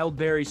the Wild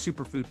Berry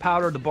Superfood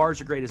Powder. The bars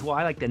are great as well.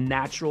 I like the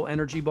natural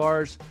energy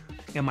bars.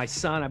 And my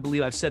son, I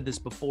believe I've said this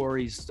before,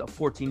 he's a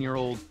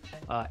 14-year-old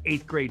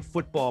 8th grade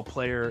football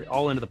player,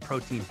 all into the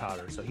protein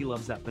powder. So he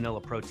loves that vanilla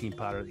protein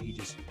powder that he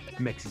just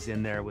mixes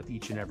in there with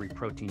each and every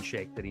protein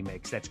shake that he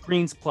makes. That's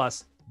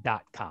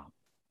greensplus.com.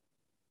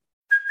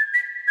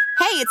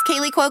 Hey, it's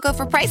Kaylee Cuoco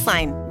for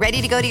Priceline.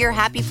 Ready to go to your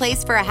happy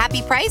place for a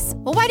happy price?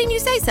 Well, why didn't you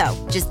say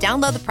so? Just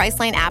download the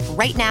Priceline app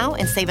right now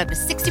and save up to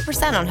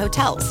 60% on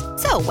hotels.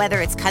 So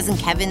whether it's Cousin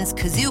Kevin's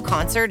Kazoo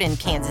Concert in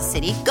Kansas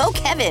City, go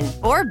Kevin,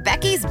 or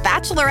Becky's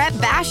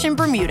Bachelorette Bash in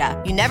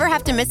Bermuda, you never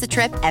have to miss a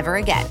trip ever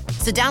again.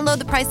 So download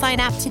the Priceline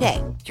app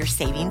today. Your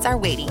savings are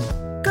waiting.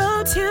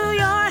 Go to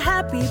your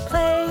happy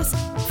place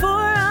for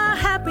a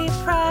happy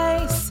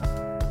price.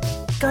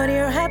 Go to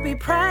your happy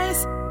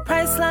price,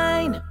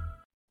 Priceline.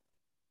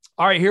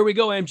 All right, here we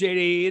go,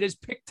 MJD. It is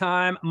pick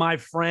time, my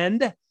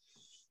friend.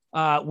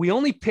 We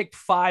only picked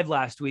 5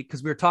 last week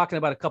because we were talking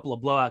about a couple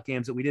of blowout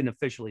games that we didn't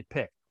officially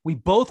pick. We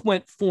both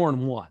went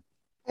 4-1.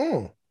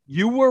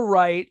 You were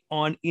right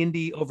on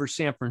Indy over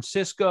San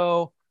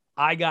Francisco.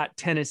 I got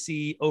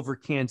Tennessee over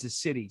Kansas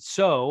City.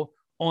 So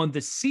on the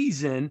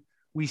season,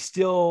 we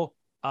still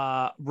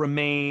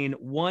remain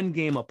 1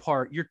 game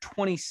apart. You're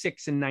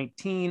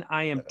 26-19.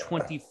 I am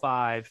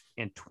 25-20.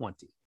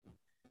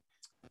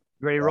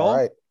 You ready to roll? All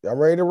right. I'm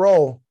ready to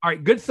roll. All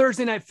right. Good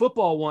Thursday night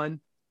football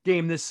one.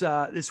 game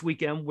this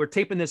weekend. We're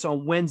taping this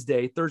on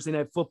Wednesday, Thursday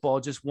Night Football,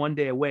 just one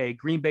day away.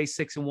 Green Bay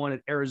 6-1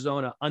 at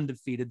Arizona,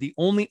 undefeated, the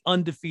only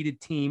undefeated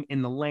team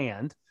in the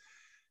land.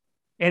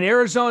 And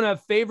Arizona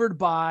favored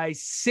by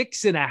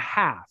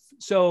 6.5.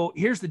 So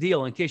here's the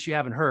deal, in case you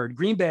haven't heard.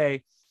 Green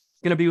Bay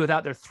going to be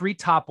without their 3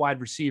 top wide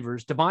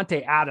receivers.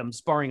 Devontae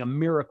Adams, barring a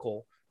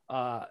miracle,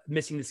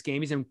 missing this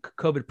game. He's in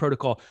COVID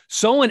protocol.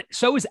 So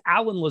is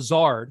Alan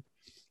Lazard.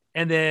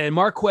 And then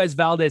Marquez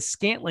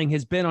Valdez-Scantling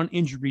has been on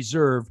injured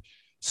reserve.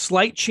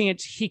 Slight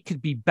chance he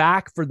could be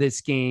back for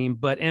this game,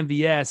 but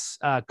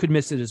MVS could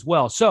miss it as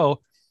well.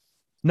 So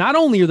not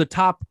only are the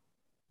top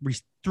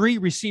 3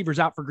 receivers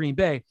out for Green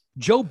Bay,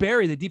 Joe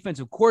Barry, the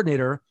defensive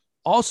coordinator,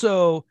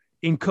 also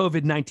in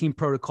COVID-19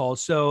 protocol.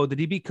 So the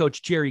DB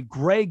coach, Jerry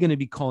Gray, going to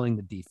be calling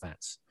the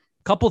defense.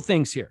 Couple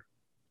things here.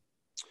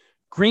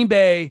 Green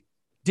Bay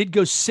did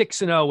go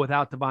 6-0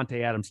 without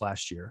Devontae Adams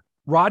last year.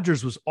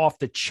 Rodgers was off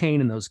the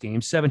chain in those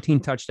games,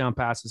 17 touchdown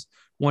passes,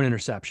 1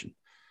 interception.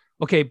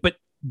 Okay, but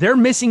they're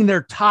missing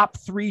their top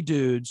 3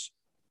 dudes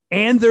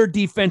and their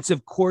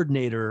defensive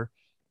coordinator,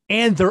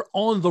 and they're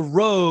on the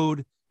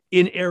road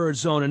in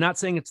Arizona. Not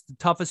saying it's the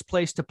toughest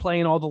place to play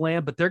in all the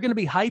land, but they're going to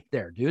be hyped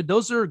there, dude.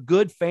 Those are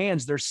good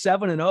fans. They're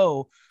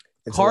 7-0.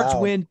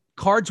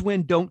 Cards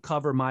win, don't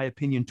cover, my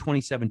opinion,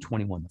 27-21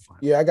 the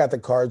final. Yeah, I got the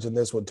Cards in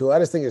this one too. I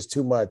just think it's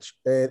too much.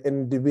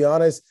 And to be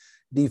honest,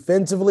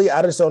 defensively,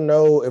 I just don't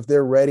know if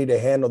they're ready to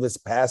handle this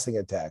passing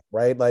attack,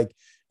 right? Like,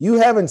 you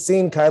haven't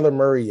seen Kyler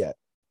Murray yet.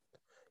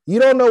 You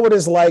don't know what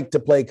it's like to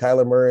play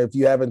Kyler Murray if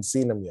you haven't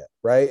seen him yet,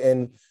 right?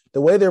 And the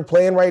way they're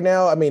playing right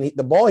now, I mean,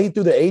 the ball he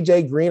threw to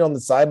AJ Green on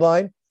the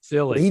sideline,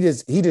 silly.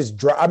 He's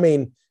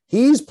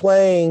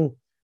playing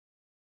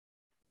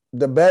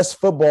the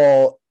best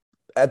football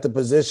at the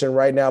position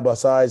right now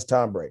besides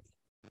Tom Brady,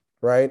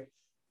 right?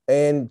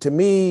 And to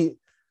me,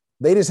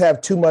 they just have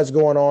too much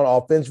going on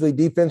offensively.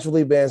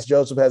 Defensively, Vance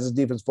Joseph has his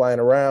defense flying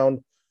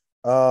around,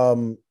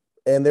 and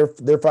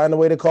they're finding a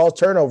way to cause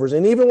turnovers.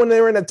 And even when they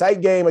were in a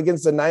tight game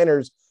against the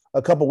Niners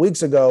a couple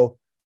weeks ago,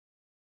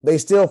 they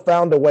still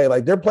found a way.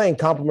 Like, they're playing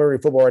complimentary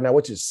football right now,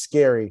 which is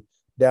scary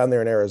down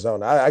there in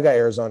Arizona. I got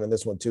Arizona in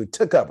this one too,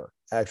 to cover,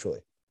 actually.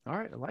 All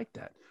right, I like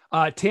that.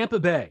 Tampa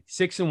Bay,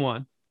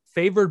 6-1,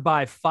 favored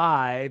by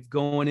 5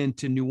 going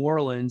into New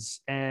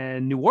Orleans,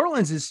 and New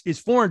Orleans is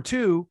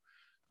 4-2.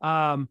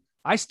 I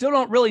still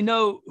don't really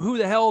know who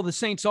the hell the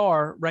Saints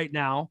are right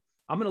now.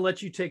 I'm going to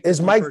let you take this.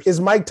 Is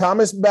Mike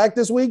Thomas back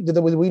this week? Did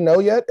we know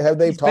yet? Have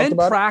they talked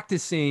about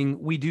practicing?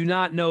 We do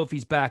not know if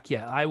he's back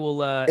yet. I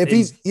will. If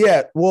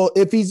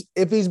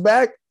he's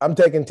back, I'm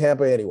taking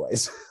Tampa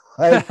anyways.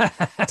 Like,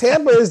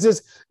 Tampa is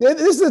just,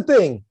 this is the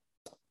thing.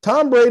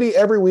 Tom Brady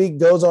every week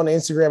goes on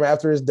Instagram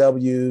after his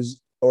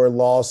W's or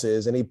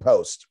losses and he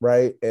posts,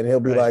 right? And he'll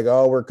be like,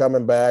 "Oh, we're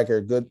coming back,"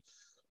 or good.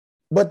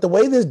 But the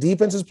way this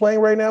defense is playing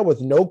right now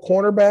with no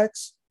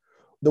cornerbacks,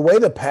 the way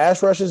the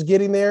pass rush is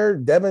getting there,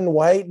 Devin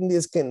White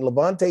and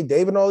Levante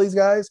David and all these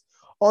guys,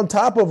 on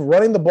top of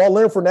running the ball,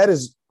 Leonard Fournette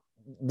is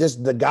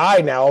just the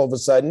guy now all of a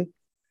sudden.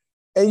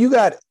 And you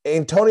got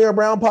Antonio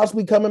Brown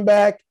possibly coming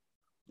back,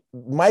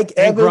 Mike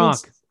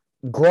Evans,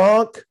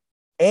 Gronk,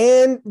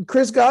 and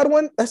Chris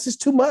Godwin. That's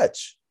just too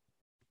much.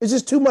 It's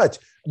just too much.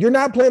 You're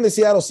not playing the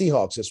Seattle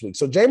Seahawks this week.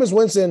 So Jameis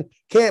Winston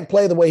can't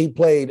play the way he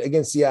played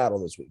against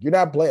Seattle this week. You're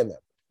not playing them.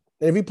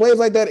 And if he plays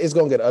like that, it's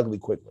going to get ugly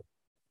quickly.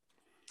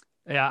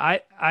 Yeah,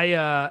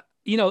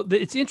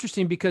 it's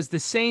interesting because the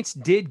Saints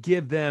did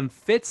give them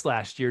fits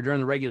last year during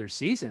the regular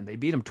season. They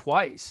beat them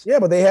twice. Yeah,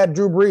 but they had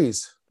Drew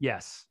Brees.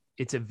 Yes,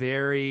 it's a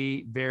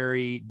very,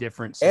 very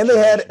different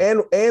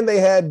situation. And they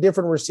had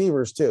different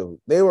receivers too.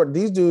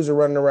 These dudes are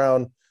running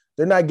around.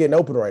 They're not getting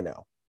open right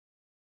now.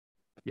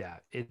 Yeah,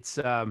 it's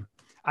I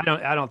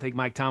don't think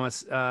Mike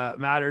Thomas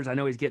matters. I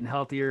know he's getting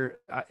healthier.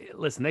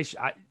 Listen,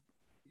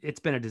 it's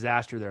been a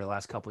disaster there the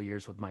last couple of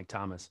years with Mike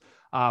Thomas.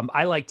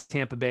 I liked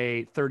Tampa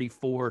Bay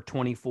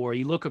 34-24.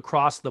 You look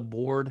across the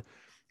board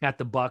at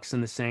the Bucs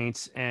and the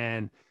Saints,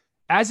 and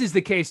as is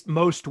the case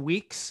most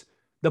weeks,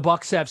 the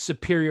Bucs have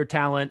superior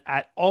talent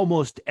at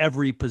almost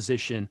every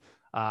position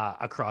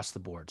across the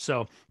board.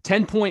 So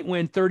 10-point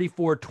win,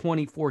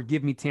 34-24.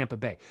 Give me Tampa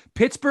Bay.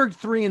 Pittsburgh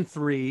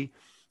 3-3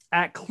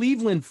 at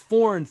Cleveland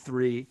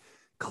 4-3.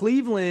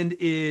 Cleveland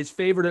is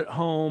favored at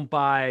home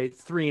by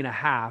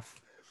 3.5.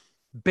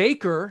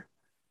 Baker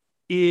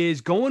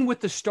is going with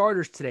the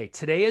starters today.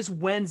 Today is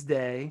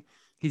Wednesday.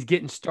 He's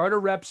getting starter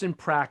reps in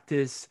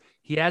practice.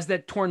 He has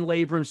that torn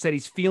labrum, said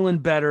he's feeling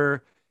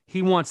better.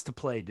 He wants to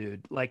play,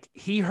 dude. Like,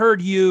 he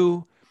heard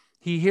you.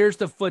 He hears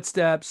the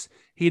footsteps.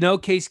 He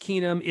knows Case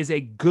Keenum is a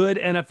good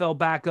NFL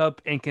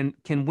backup and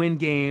can win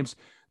games.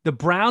 The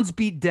Browns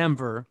beat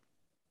Denver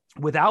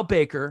without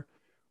Baker,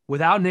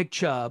 without Nick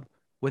Chubb,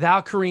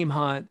 without Kareem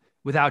Hunt,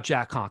 without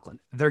Jack Conklin.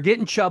 They're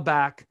getting Chubb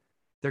back.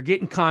 They're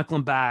getting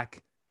Conklin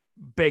back.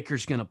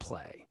 Baker's going to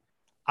play.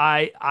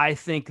 I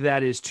think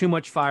that is too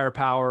much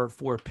firepower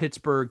for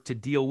Pittsburgh to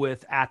deal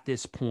with at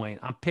this point.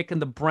 I'm picking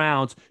the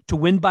Browns to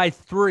win by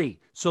 3.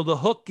 So the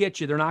hook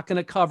gets you. They're not going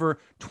to cover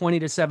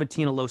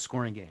 20-17, a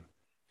low-scoring game.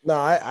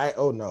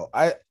 No,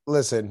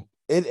 listen.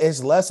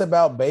 it's less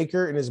about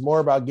Baker and it's more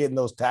about getting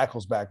those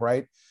tackles back,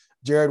 right?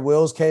 Jared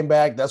Wills came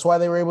back. That's why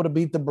they were able to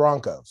beat the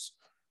Broncos,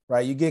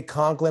 right? You get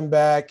Conklin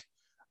back.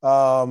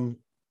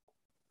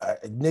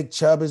 Nick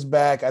Chubb is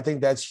back. I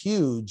think that's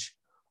huge.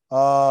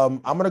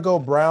 I'm going to go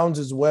Browns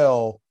as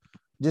well,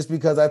 just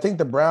because I think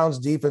the Browns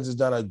defense has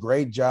done a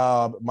great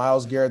job.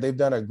 Myles Garrett, they've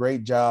done a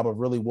great job of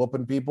really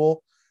whooping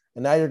people.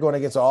 And now you're going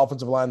against an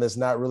offensive line that's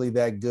not really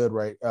that good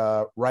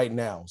right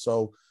now.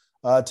 So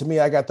to me,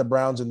 I got the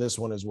Browns in this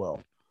one as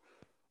well.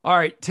 All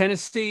right,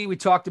 Tennessee, we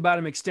talked about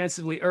them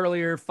extensively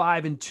earlier,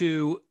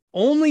 5-2,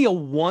 only a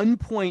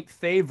 1-point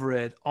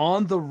favorite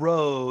on the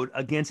road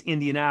against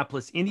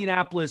Indianapolis.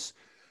 Indianapolis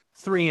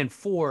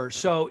 3-4.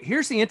 So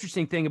here's the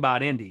interesting thing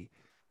about Indy.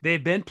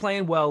 They've been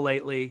playing well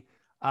lately.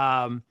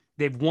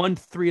 They've won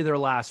 3 of their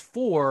last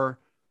 4,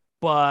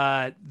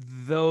 but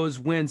those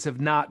wins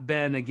have not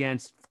been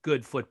against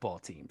good football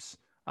teams.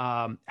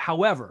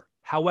 However,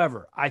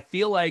 I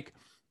feel like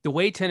the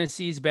way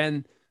Tennessee's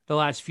been the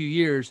last few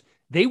years,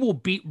 they will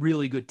beat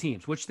really good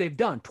teams, which they've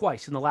done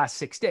twice in the last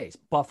 6 days.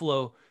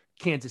 Buffalo,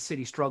 Kansas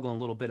City struggling a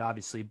little bit,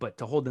 obviously, but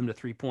to hold them to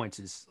 3 points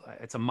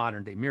it's a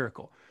modern day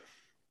miracle.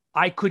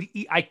 I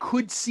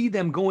could see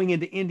them going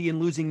into Indy and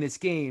losing this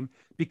game,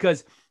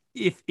 because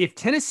if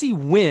Tennessee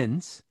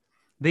wins,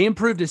 they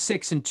improve to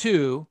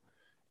 6-2,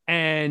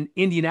 and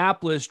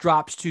Indianapolis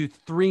drops to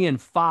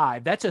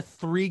 3-5. That's a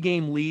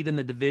 3-game lead in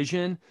the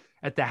division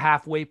at the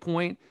halfway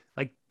point.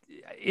 Like,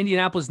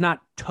 Indianapolis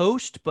not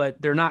toast,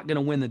 but they're not going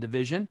to win the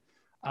division.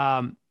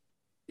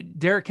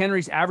 Derrick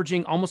Henry's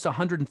averaging almost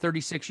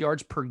 136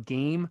 yards per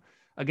game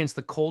against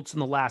the Colts in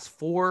the last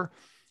 4.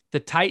 The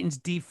Titans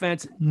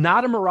defense,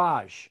 not a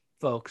mirage,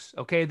 folks.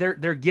 Okay.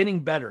 They're getting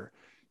better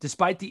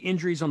despite the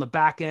injuries on the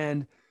back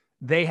end.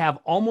 They have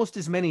almost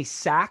as many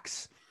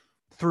sacks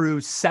through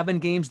 7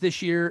 games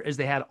this year as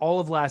they had all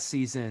of last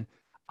season.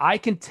 I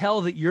can tell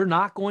that you're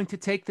not going to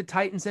take the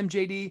Titans,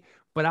 MJD,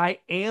 but I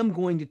am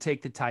going to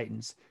take the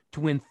Titans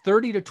to win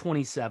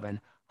 30-27,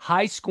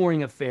 high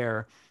scoring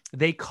affair.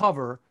 They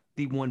cover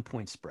the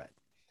 1-point spread.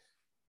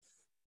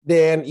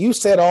 Dan, you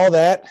said all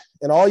that,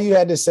 and all you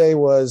had to say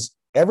was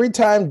every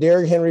time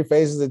Derrick Henry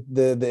faces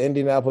the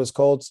Indianapolis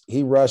Colts,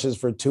 he rushes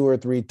for 2 or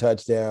 3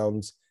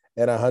 touchdowns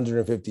and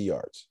 150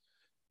 yards.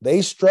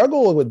 They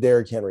struggle with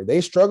Derrick Henry. They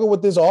struggle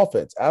with this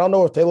offense. I don't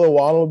know if Taylor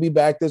Lewan will be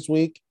back this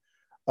week.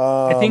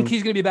 I think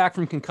he's going to be back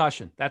from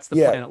concussion. That's the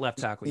plan at left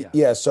tackle.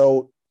 Yeah.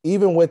 So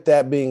even with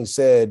that being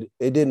said,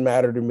 it didn't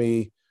matter to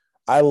me.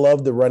 I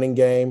love the running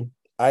game.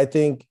 I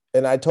think,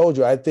 and I told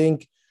you, I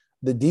think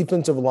the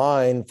defensive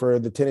line for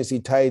the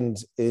Tennessee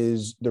Titans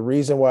is the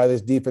reason why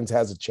this defense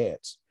has a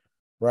chance,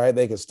 right?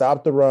 They can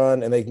stop the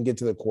run and they can get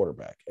to the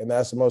quarterback. And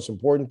that's the most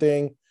important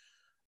thing.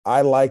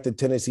 I like the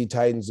Tennessee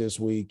Titans this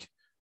week.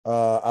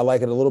 I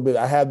like it a little bit.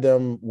 I have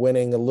them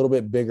winning a little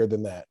bit bigger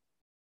than that.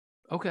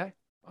 Okay.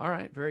 All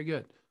right. Very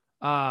good.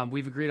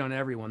 We've agreed on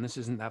everyone. This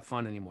isn't that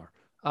fun anymore.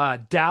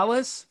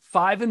 Dallas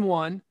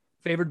 5-1,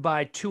 favored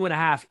by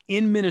 2.5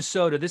 in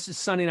Minnesota. This is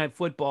Sunday Night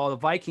Football. The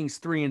Vikings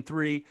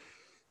 3-3.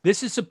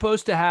 This is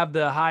supposed to have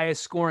the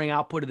highest scoring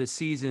output of the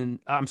season.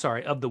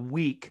 Of the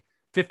week.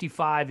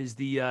 55 is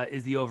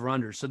the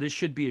over/under. So this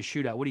should be a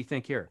shootout. What do you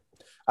think here?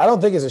 I don't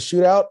think it's a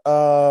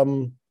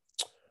shootout.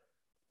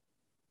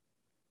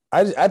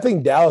 I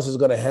think Dallas is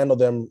going to handle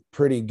them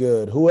pretty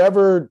good.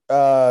 Whoever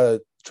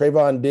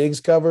Trayvon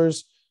Diggs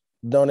covers,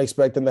 don't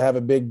expect them to have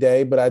a big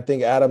day. But I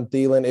think Adam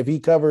Thielen, if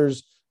he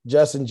covers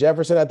Justin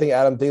Jefferson, I think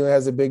Adam Thielen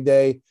has a big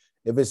day.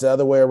 If it's the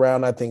other way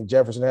around, I think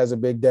Jefferson has a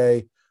big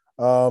day.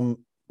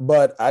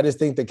 But I just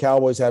think the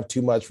Cowboys have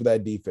too much for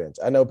that defense.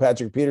 I know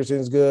Patrick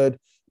Peterson's good,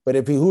 but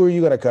who are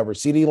you going to cover?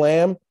 CeeDee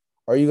Lamb,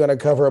 or are you going to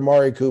cover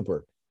Amari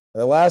Cooper?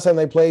 And the last time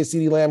they played,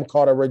 CeeDee Lamb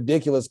caught a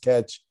ridiculous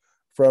catch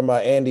from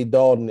Andy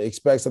Dalton.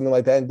 Expect something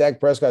like that. And Dak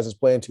Prescott is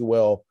playing too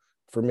well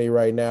for me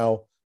right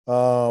now.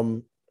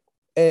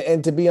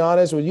 And to be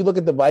honest, when you look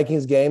at the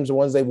Vikings games, the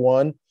ones they've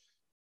won,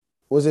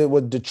 was it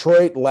with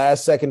Detroit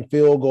last second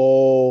field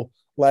goal?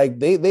 Like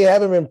they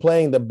haven't been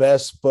playing the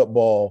best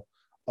football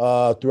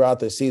throughout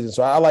the season.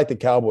 So I like the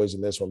Cowboys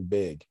in this one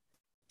big.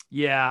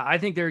 Yeah, I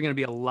think there are going to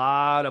be a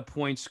lot of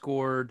points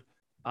scored.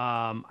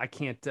 I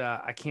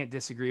can't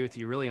disagree with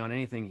you really on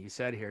anything that you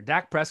said here.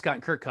 Dak Prescott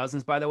and Kirk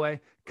Cousins, by the way,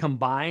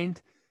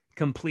 combined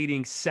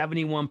completing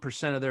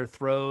 71% of their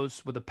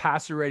throws with a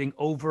passer rating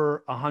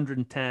over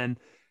 110,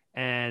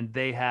 and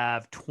they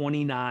have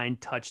 29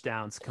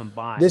 touchdowns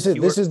combined. This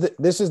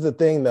is the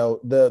thing though.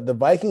 The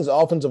Vikings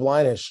offensive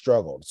line has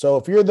struggled. So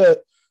if you're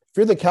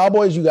the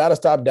Cowboys, you got to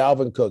stop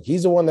Dalvin Cook.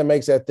 He's the one that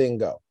makes that thing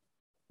go,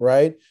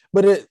 right?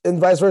 But and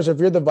vice versa. If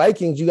you're the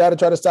Vikings, you got to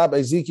try to stop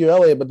Ezekiel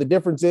Elliott. But the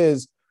difference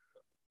is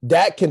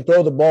Dak can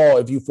throw the ball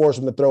if you force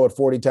him to throw it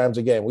 40 times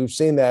a game. We've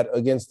seen that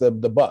against the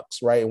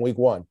Bucs, right, in week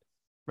 1.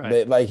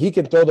 Right. Like he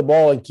can throw the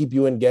ball and keep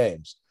you in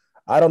games.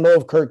 I don't know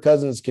if Kirk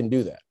Cousins can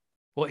do that.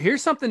 Well,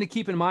 here's something to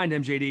keep in mind,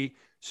 MJD.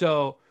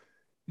 So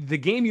the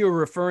game you were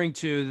referring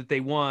to that they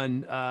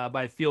won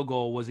by a field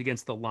goal was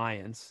against the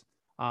Lions.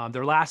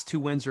 Their last 2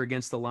 wins are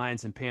against the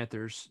Lions and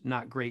Panthers,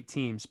 not great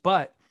teams.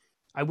 But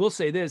I will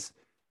say this,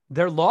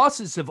 Their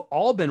losses have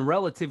all been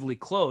relatively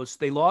close.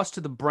 They lost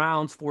to the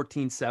Browns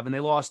 14-7. They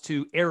lost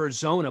to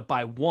Arizona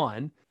by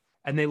 1,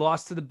 and they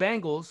lost to the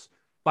Bengals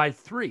by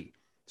 3.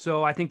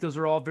 So I think those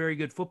are all very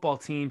good football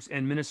teams,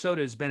 and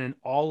Minnesota has been in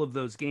all of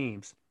those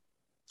games,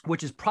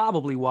 which is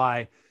probably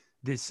why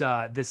this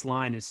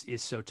line is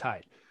so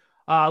tight.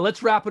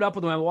 Let's wrap it up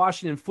with my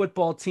Washington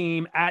football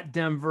team at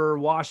Denver.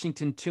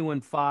 Washington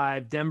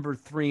 2-5, Denver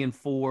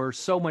 3-4.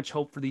 So much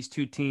hope for these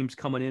two teams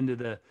coming into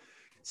the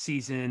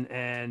season,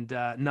 and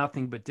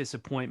nothing but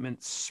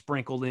disappointment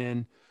sprinkled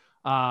in.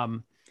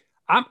 I'm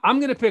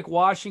going to pick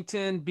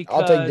Washington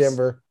because I'll take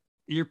Denver.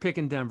 You're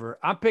picking Denver.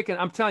 I'm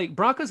telling you,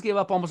 Broncos gave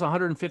up almost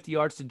 150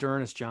 yards to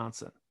D'Ernest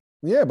Johnson.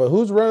 Yeah, but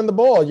who's running the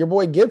ball? Your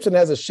boy Gibson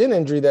has a shin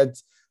injury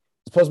that's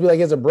supposed to be like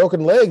he has a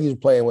broken leg he's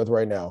playing with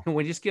right now. Can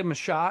we just give him a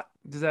shot?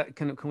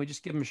 Can we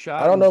just give him a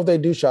shot? I don't know if they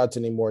do shots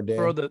anymore, Dan.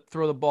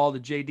 Throw the ball to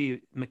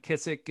J.D.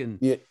 McKissick and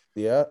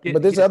yeah.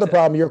 But this is the other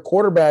problem. Your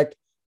quarterback,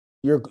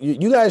 you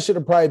guys should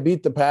have probably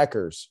beat the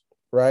Packers,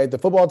 right? The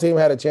football team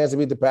had a chance to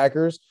beat the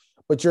Packers,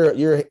 but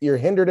you're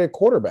hindered at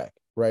quarterback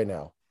right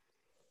now.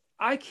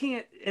 I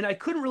can't, and I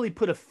couldn't really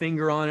put a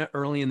finger on it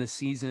early in the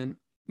season.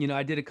 You know,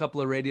 I did a couple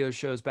of radio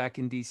shows back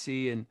in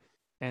DC,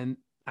 and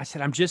I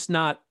said, I'm just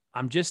not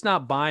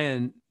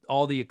buying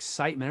all the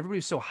excitement. Everybody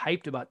was so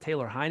hyped about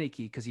Taylor Heinicke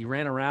because he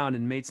ran around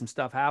and made some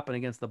stuff happen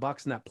against the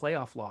Bucs in that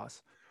playoff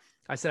loss.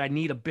 I said, I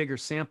need a bigger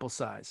sample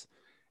size.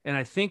 And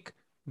I think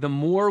the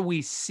more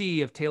we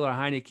see of Taylor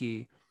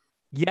Heinicke,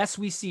 yes,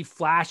 we see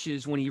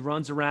flashes when he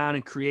runs around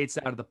and creates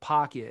out of the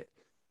pocket,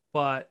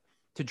 but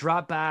to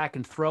drop back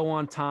and throw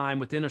on time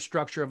within a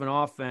structure of an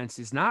offense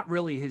is not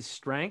really his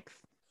strength.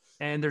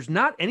 And there's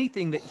not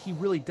anything that he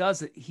really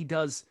does that he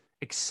does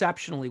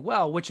exceptionally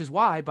well, which is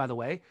why, by the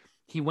way,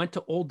 he went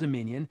to Old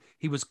Dominion.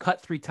 He was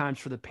cut 3 times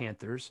for the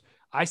Panthers.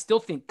 I still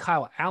think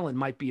Kyle Allen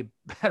might be a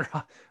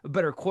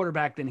better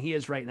quarterback than he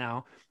is right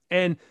now.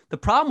 And the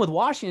problem with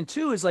Washington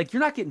too is like,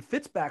 you're not getting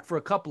Fitz back for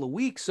a couple of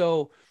weeks.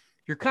 So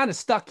you're kind of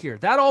stuck here.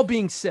 That all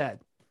being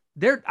said,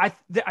 I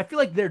feel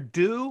like they're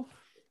due.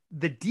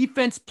 The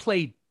defense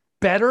played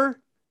better.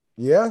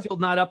 Yeah. Still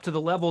not up to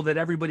the level that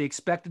everybody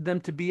expected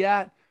them to be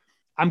at.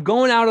 I'm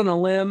going out on a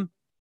limb.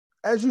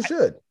 As you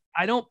should.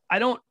 I'm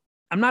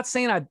not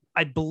saying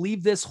I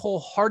believe this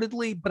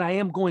wholeheartedly, but I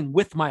am going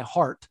with my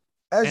heart.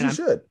 As you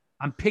should.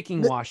 I'm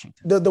picking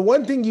Washington. The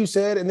one thing you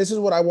said, and this is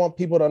what I want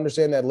people to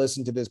understand that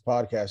listen to this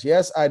podcast.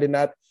 Yes, I did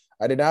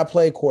not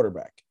play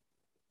quarterback.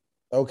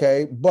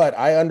 Okay. But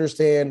I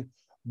understand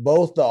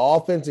both the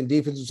offense and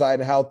defensive side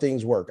and how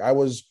things work. I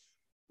was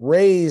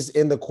raised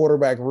in the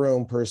quarterback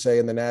room per se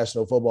in the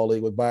National Football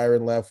League with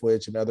Byron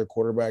Leftwich and other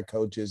quarterback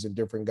coaches and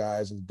different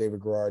guys and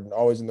David Garrard, and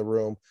always in the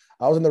room.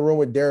 I was in the room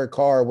with Derek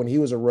Carr when he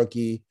was a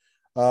rookie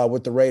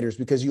with the Raiders,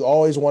 because you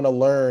always want to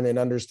learn and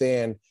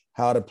understand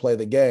how to play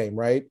the game,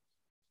 right?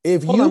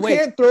 If you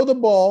can't throw the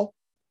ball,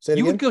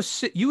 you would go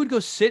sit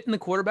in the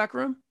quarterback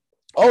room?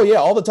 Oh yeah,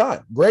 all the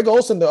time. Greg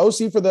Olson, the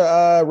OC for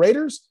the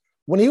Raiders,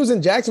 when he was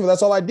in Jacksonville,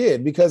 that's all I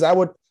did, because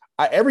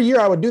every year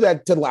I would do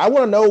that. I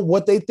want to know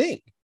what they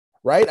think.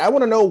 Right. I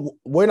want to know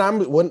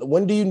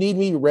when do you need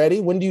me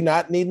ready? When do you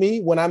not need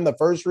me? When I'm the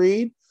first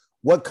read,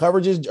 what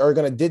coverages are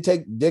going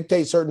to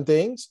dictate certain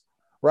things.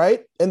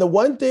 Right. And the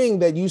one thing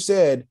that you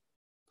said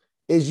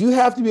is you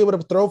have to be able to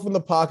throw from the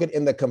pocket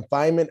in the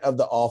confinement of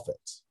the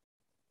offense.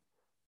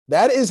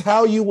 That is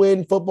how you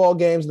win football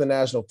games in the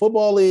National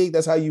Football League.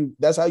 That's how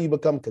you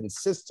become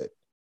consistent.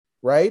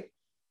 Right.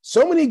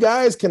 So many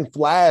guys can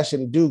flash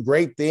and do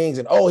great things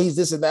and, he's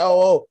this and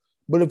that.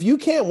 But if you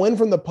can't win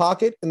from the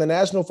pocket in the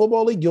National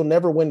Football League, you'll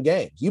never win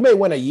games. You may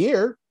win a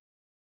year,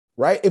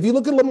 right? If you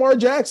look at Lamar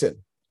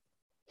Jackson,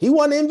 he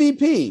won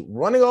MVP,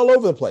 running all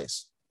over the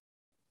place.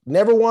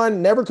 Never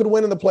could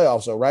win in the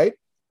playoffs, though, right?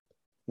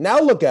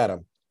 Now look at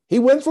him. He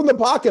wins from the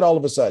pocket all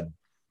of a sudden.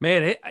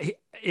 Man,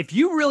 if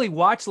you really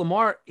watch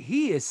Lamar,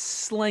 he is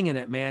slinging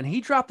it, man. He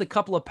dropped a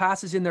couple of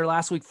passes in there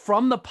last week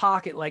from the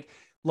pocket. Like,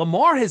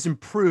 Lamar has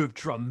improved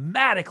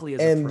dramatically.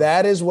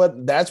 That's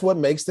what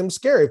makes them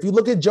scary. If you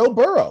look at Joe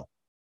Burrow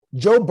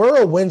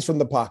wins from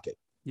the pocket.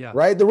 Yeah.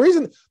 Right. The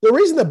reason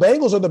the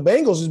Bengals are the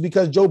Bengals is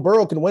because Joe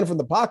Burrow can win from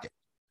the pocket.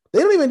 They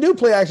don't even do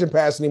play action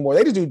pass anymore.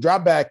 They just do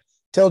drop back,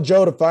 tell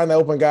Joe to find the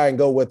open guy and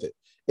go with it.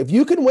 If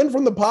you can win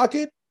from the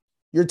pocket,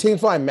 your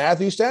team's fine.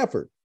 Matthew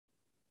Stafford,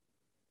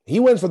 he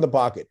wins from the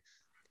pocket.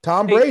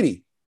 Tom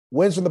Brady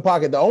wins from the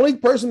pocket. The only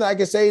person that I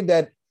can say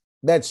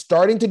that's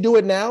starting to do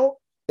it now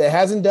that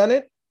hasn't done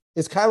it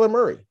is Kyler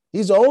Murray.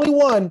 He's the only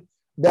one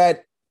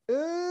that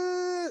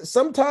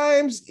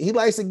sometimes he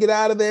likes to get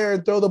out of there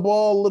and throw the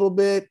ball a little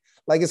bit.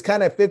 Like, it's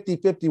kind of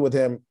 50-50 with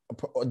him,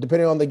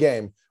 depending on the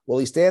game. Will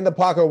he stay in the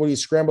pocket or will he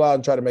scramble out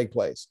and try to make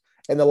plays?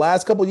 And the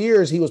last couple of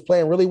years, he was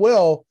playing really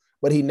well,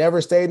 but he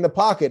never stayed in the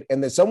pocket.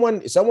 And then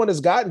someone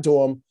has gotten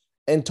to him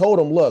and told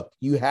him, look,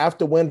 you have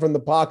to win from the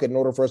pocket in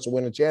order for us to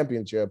win a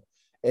championship.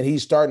 And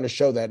he's starting to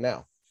show that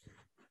now.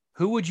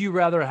 Who would you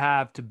rather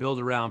have to build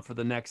around for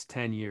the next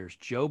 10 years,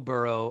 Joe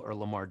Burrow or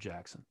Lamar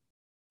Jackson?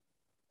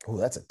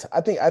 Oh,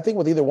 I think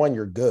with either one,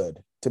 you're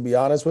good, to be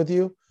honest with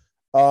you.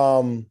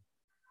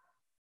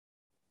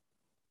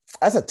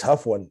 That's a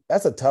tough one.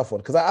 That's a tough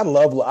one because I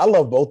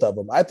love both of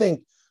them. I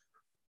think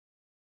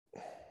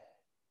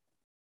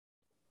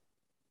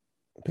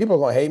people are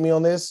going to hate me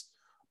on this,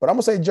 but I'm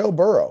going to say Joe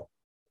Burrow.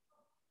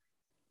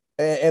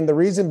 And the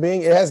reason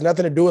being, it has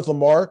nothing to do with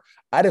Lamar.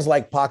 I just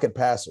like pocket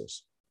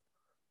passers.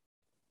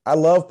 I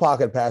love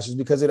pocket passers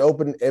because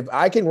if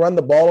I can run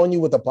the ball on you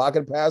with a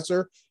pocket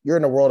passer, you're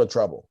in a world of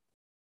trouble.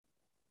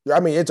 I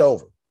mean, it's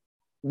over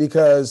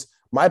because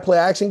my play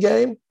action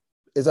game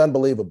is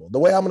unbelievable. The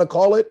way I'm going to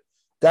call it,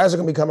 guys are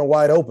going to be coming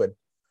wide open.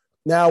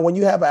 Now, when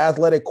you have an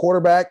athletic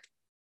quarterback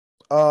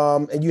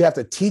and you have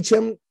to teach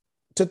him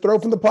to throw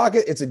from the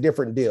pocket, it's a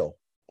different deal,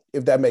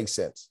 if that makes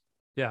sense.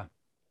 Yeah.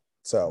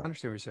 So I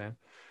understand what you're saying.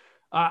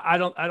 I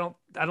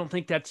don't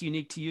think that's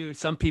unique to you.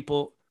 Some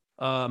people,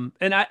 and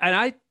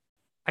I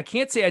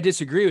can't say I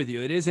disagree with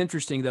you. It is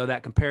interesting though,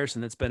 that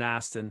comparison that's been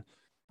asked, and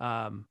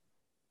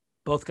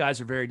both guys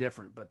are very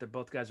different, but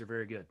both guys are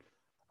very good.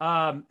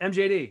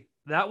 MJD,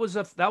 that was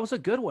a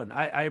good one.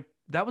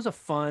 That was a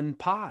fun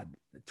pod.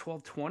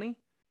 12:20.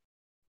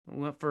 We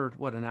went for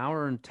an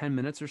hour and 10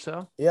 minutes or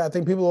so. Yeah, I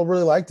think people will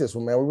really like this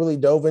one, man. We really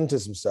dove into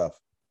some stuff.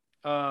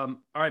 All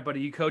right,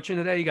 buddy. You coaching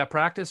today? You got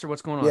practice or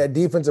what's going on? Yeah,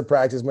 defensive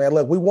practice, man.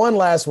 Look, we won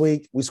last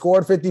week. We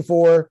scored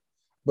 54,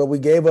 but we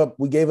gave up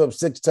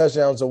 6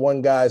 touchdowns to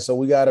one guy. So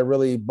we got to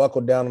really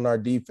buckle down on our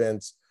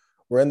defense.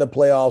 We're in the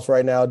playoffs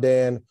right now,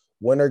 Dan.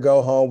 Win or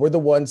go home. We're the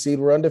 1 seed.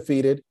 We're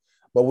undefeated,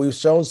 but we've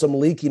shown some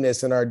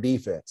leakiness in our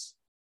defense,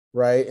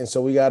 right? And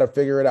so we got to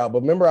figure it out.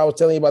 But remember, I was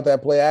telling you about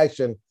that play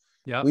action.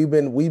 Yeah. We've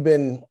been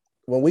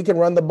when we can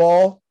run the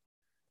ball,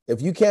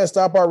 if you can't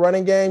stop our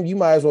running game, you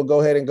might as well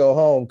go ahead and go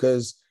home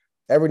because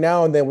every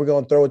now and then we're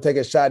going to take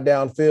a shot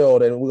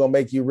downfield and we're going to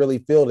make you really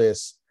feel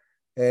this.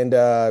 And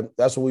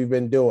that's what we've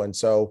been doing.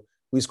 So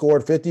we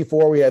scored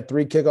 54. We had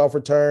 3 kickoff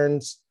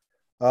returns.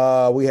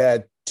 We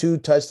had 2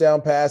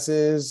 touchdown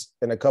passes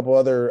and a couple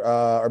other,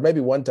 or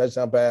maybe 1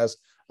 touchdown pass,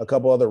 a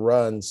couple other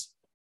runs.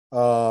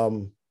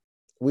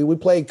 We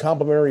played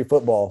complimentary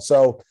football.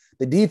 So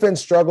the defense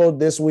struggled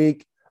this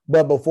week,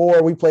 but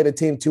before we played a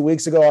team 2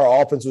 weeks ago,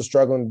 our offense was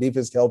struggling. The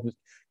defense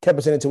kept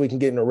us in until we can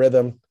get in a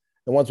rhythm.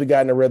 And once we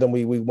got in a rhythm,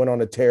 we went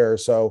on a tear.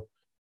 So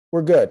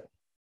we're good.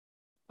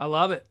 I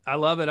love it.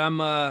 I'm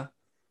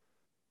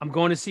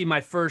going to see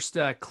my first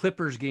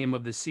Clippers game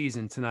of the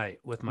season tonight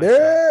with my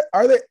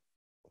son.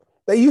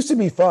 They used to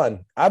be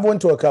fun. I've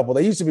went to a couple.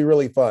 They used to be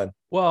really fun.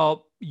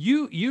 Well,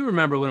 you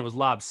remember when it was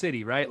Lob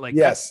City, right? Like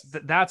yes,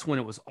 that's when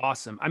it was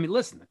awesome. I mean,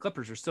 listen, the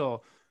Clippers are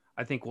still,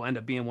 I think, will end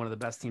up being one of the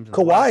best teams in the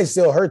Kawhi is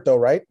still hurt though,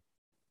 right?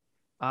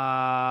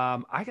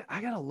 I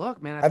gotta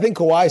look, man. I think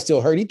Kawhi's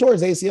still hurt. He tore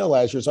his ACL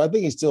last year, so I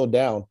think he's still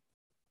down.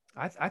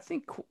 I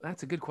think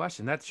that's a good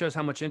question. That shows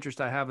how much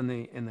interest I have in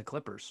the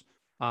Clippers.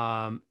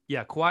 Yeah,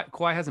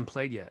 Kawhi hasn't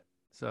played yet.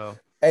 So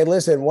hey,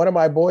 listen, one of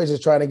my boys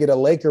is trying to get a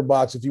Laker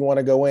box. If you want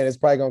to go in, it's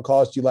probably gonna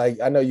cost you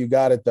I know you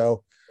got it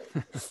though.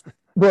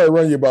 Probably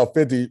run you about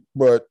 50,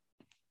 but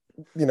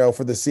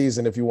for the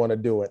season if you want to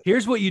do it.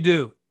 Here's what you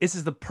do. This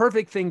is the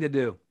perfect thing to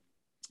do.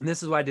 And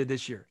this is what I did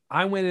this year.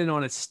 I went in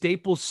on a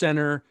Staples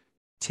Center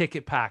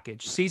ticket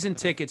package, season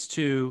tickets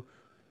to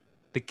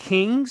the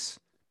Kings,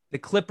 the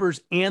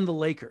Clippers, and the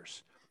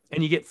Lakers.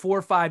 And you get 4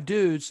 or 5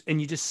 dudes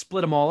and you just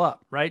split them all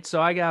up, right?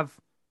 So I have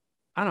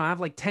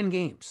like 10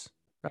 games,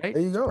 right?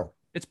 There you go.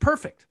 It's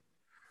perfect.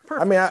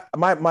 I mean,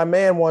 my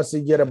man wants to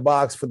get a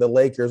box for the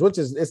Lakers,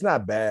 it's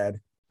not bad.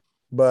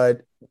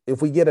 But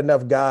if we get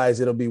enough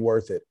guys, it'll be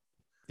worth it.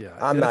 Yeah,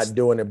 I'm not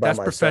doing it by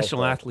myself. That's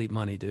professional athlete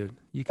money, dude.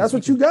 That's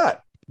what you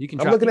got. You can.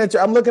 I'm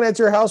looking at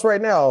your house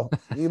right now.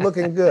 You're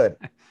looking good.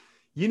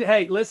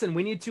 Hey, listen,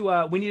 we need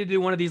to do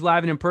one of these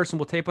live and in person.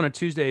 We'll tape on a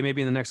Tuesday,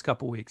 maybe in the next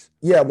couple weeks.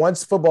 Yeah,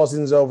 once football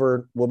season's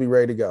over, we'll be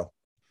ready to go.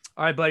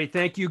 All right, buddy.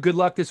 Thank you. Good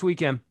luck this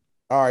weekend.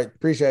 All right,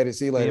 appreciate it.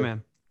 See you later,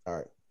 man. All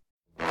right.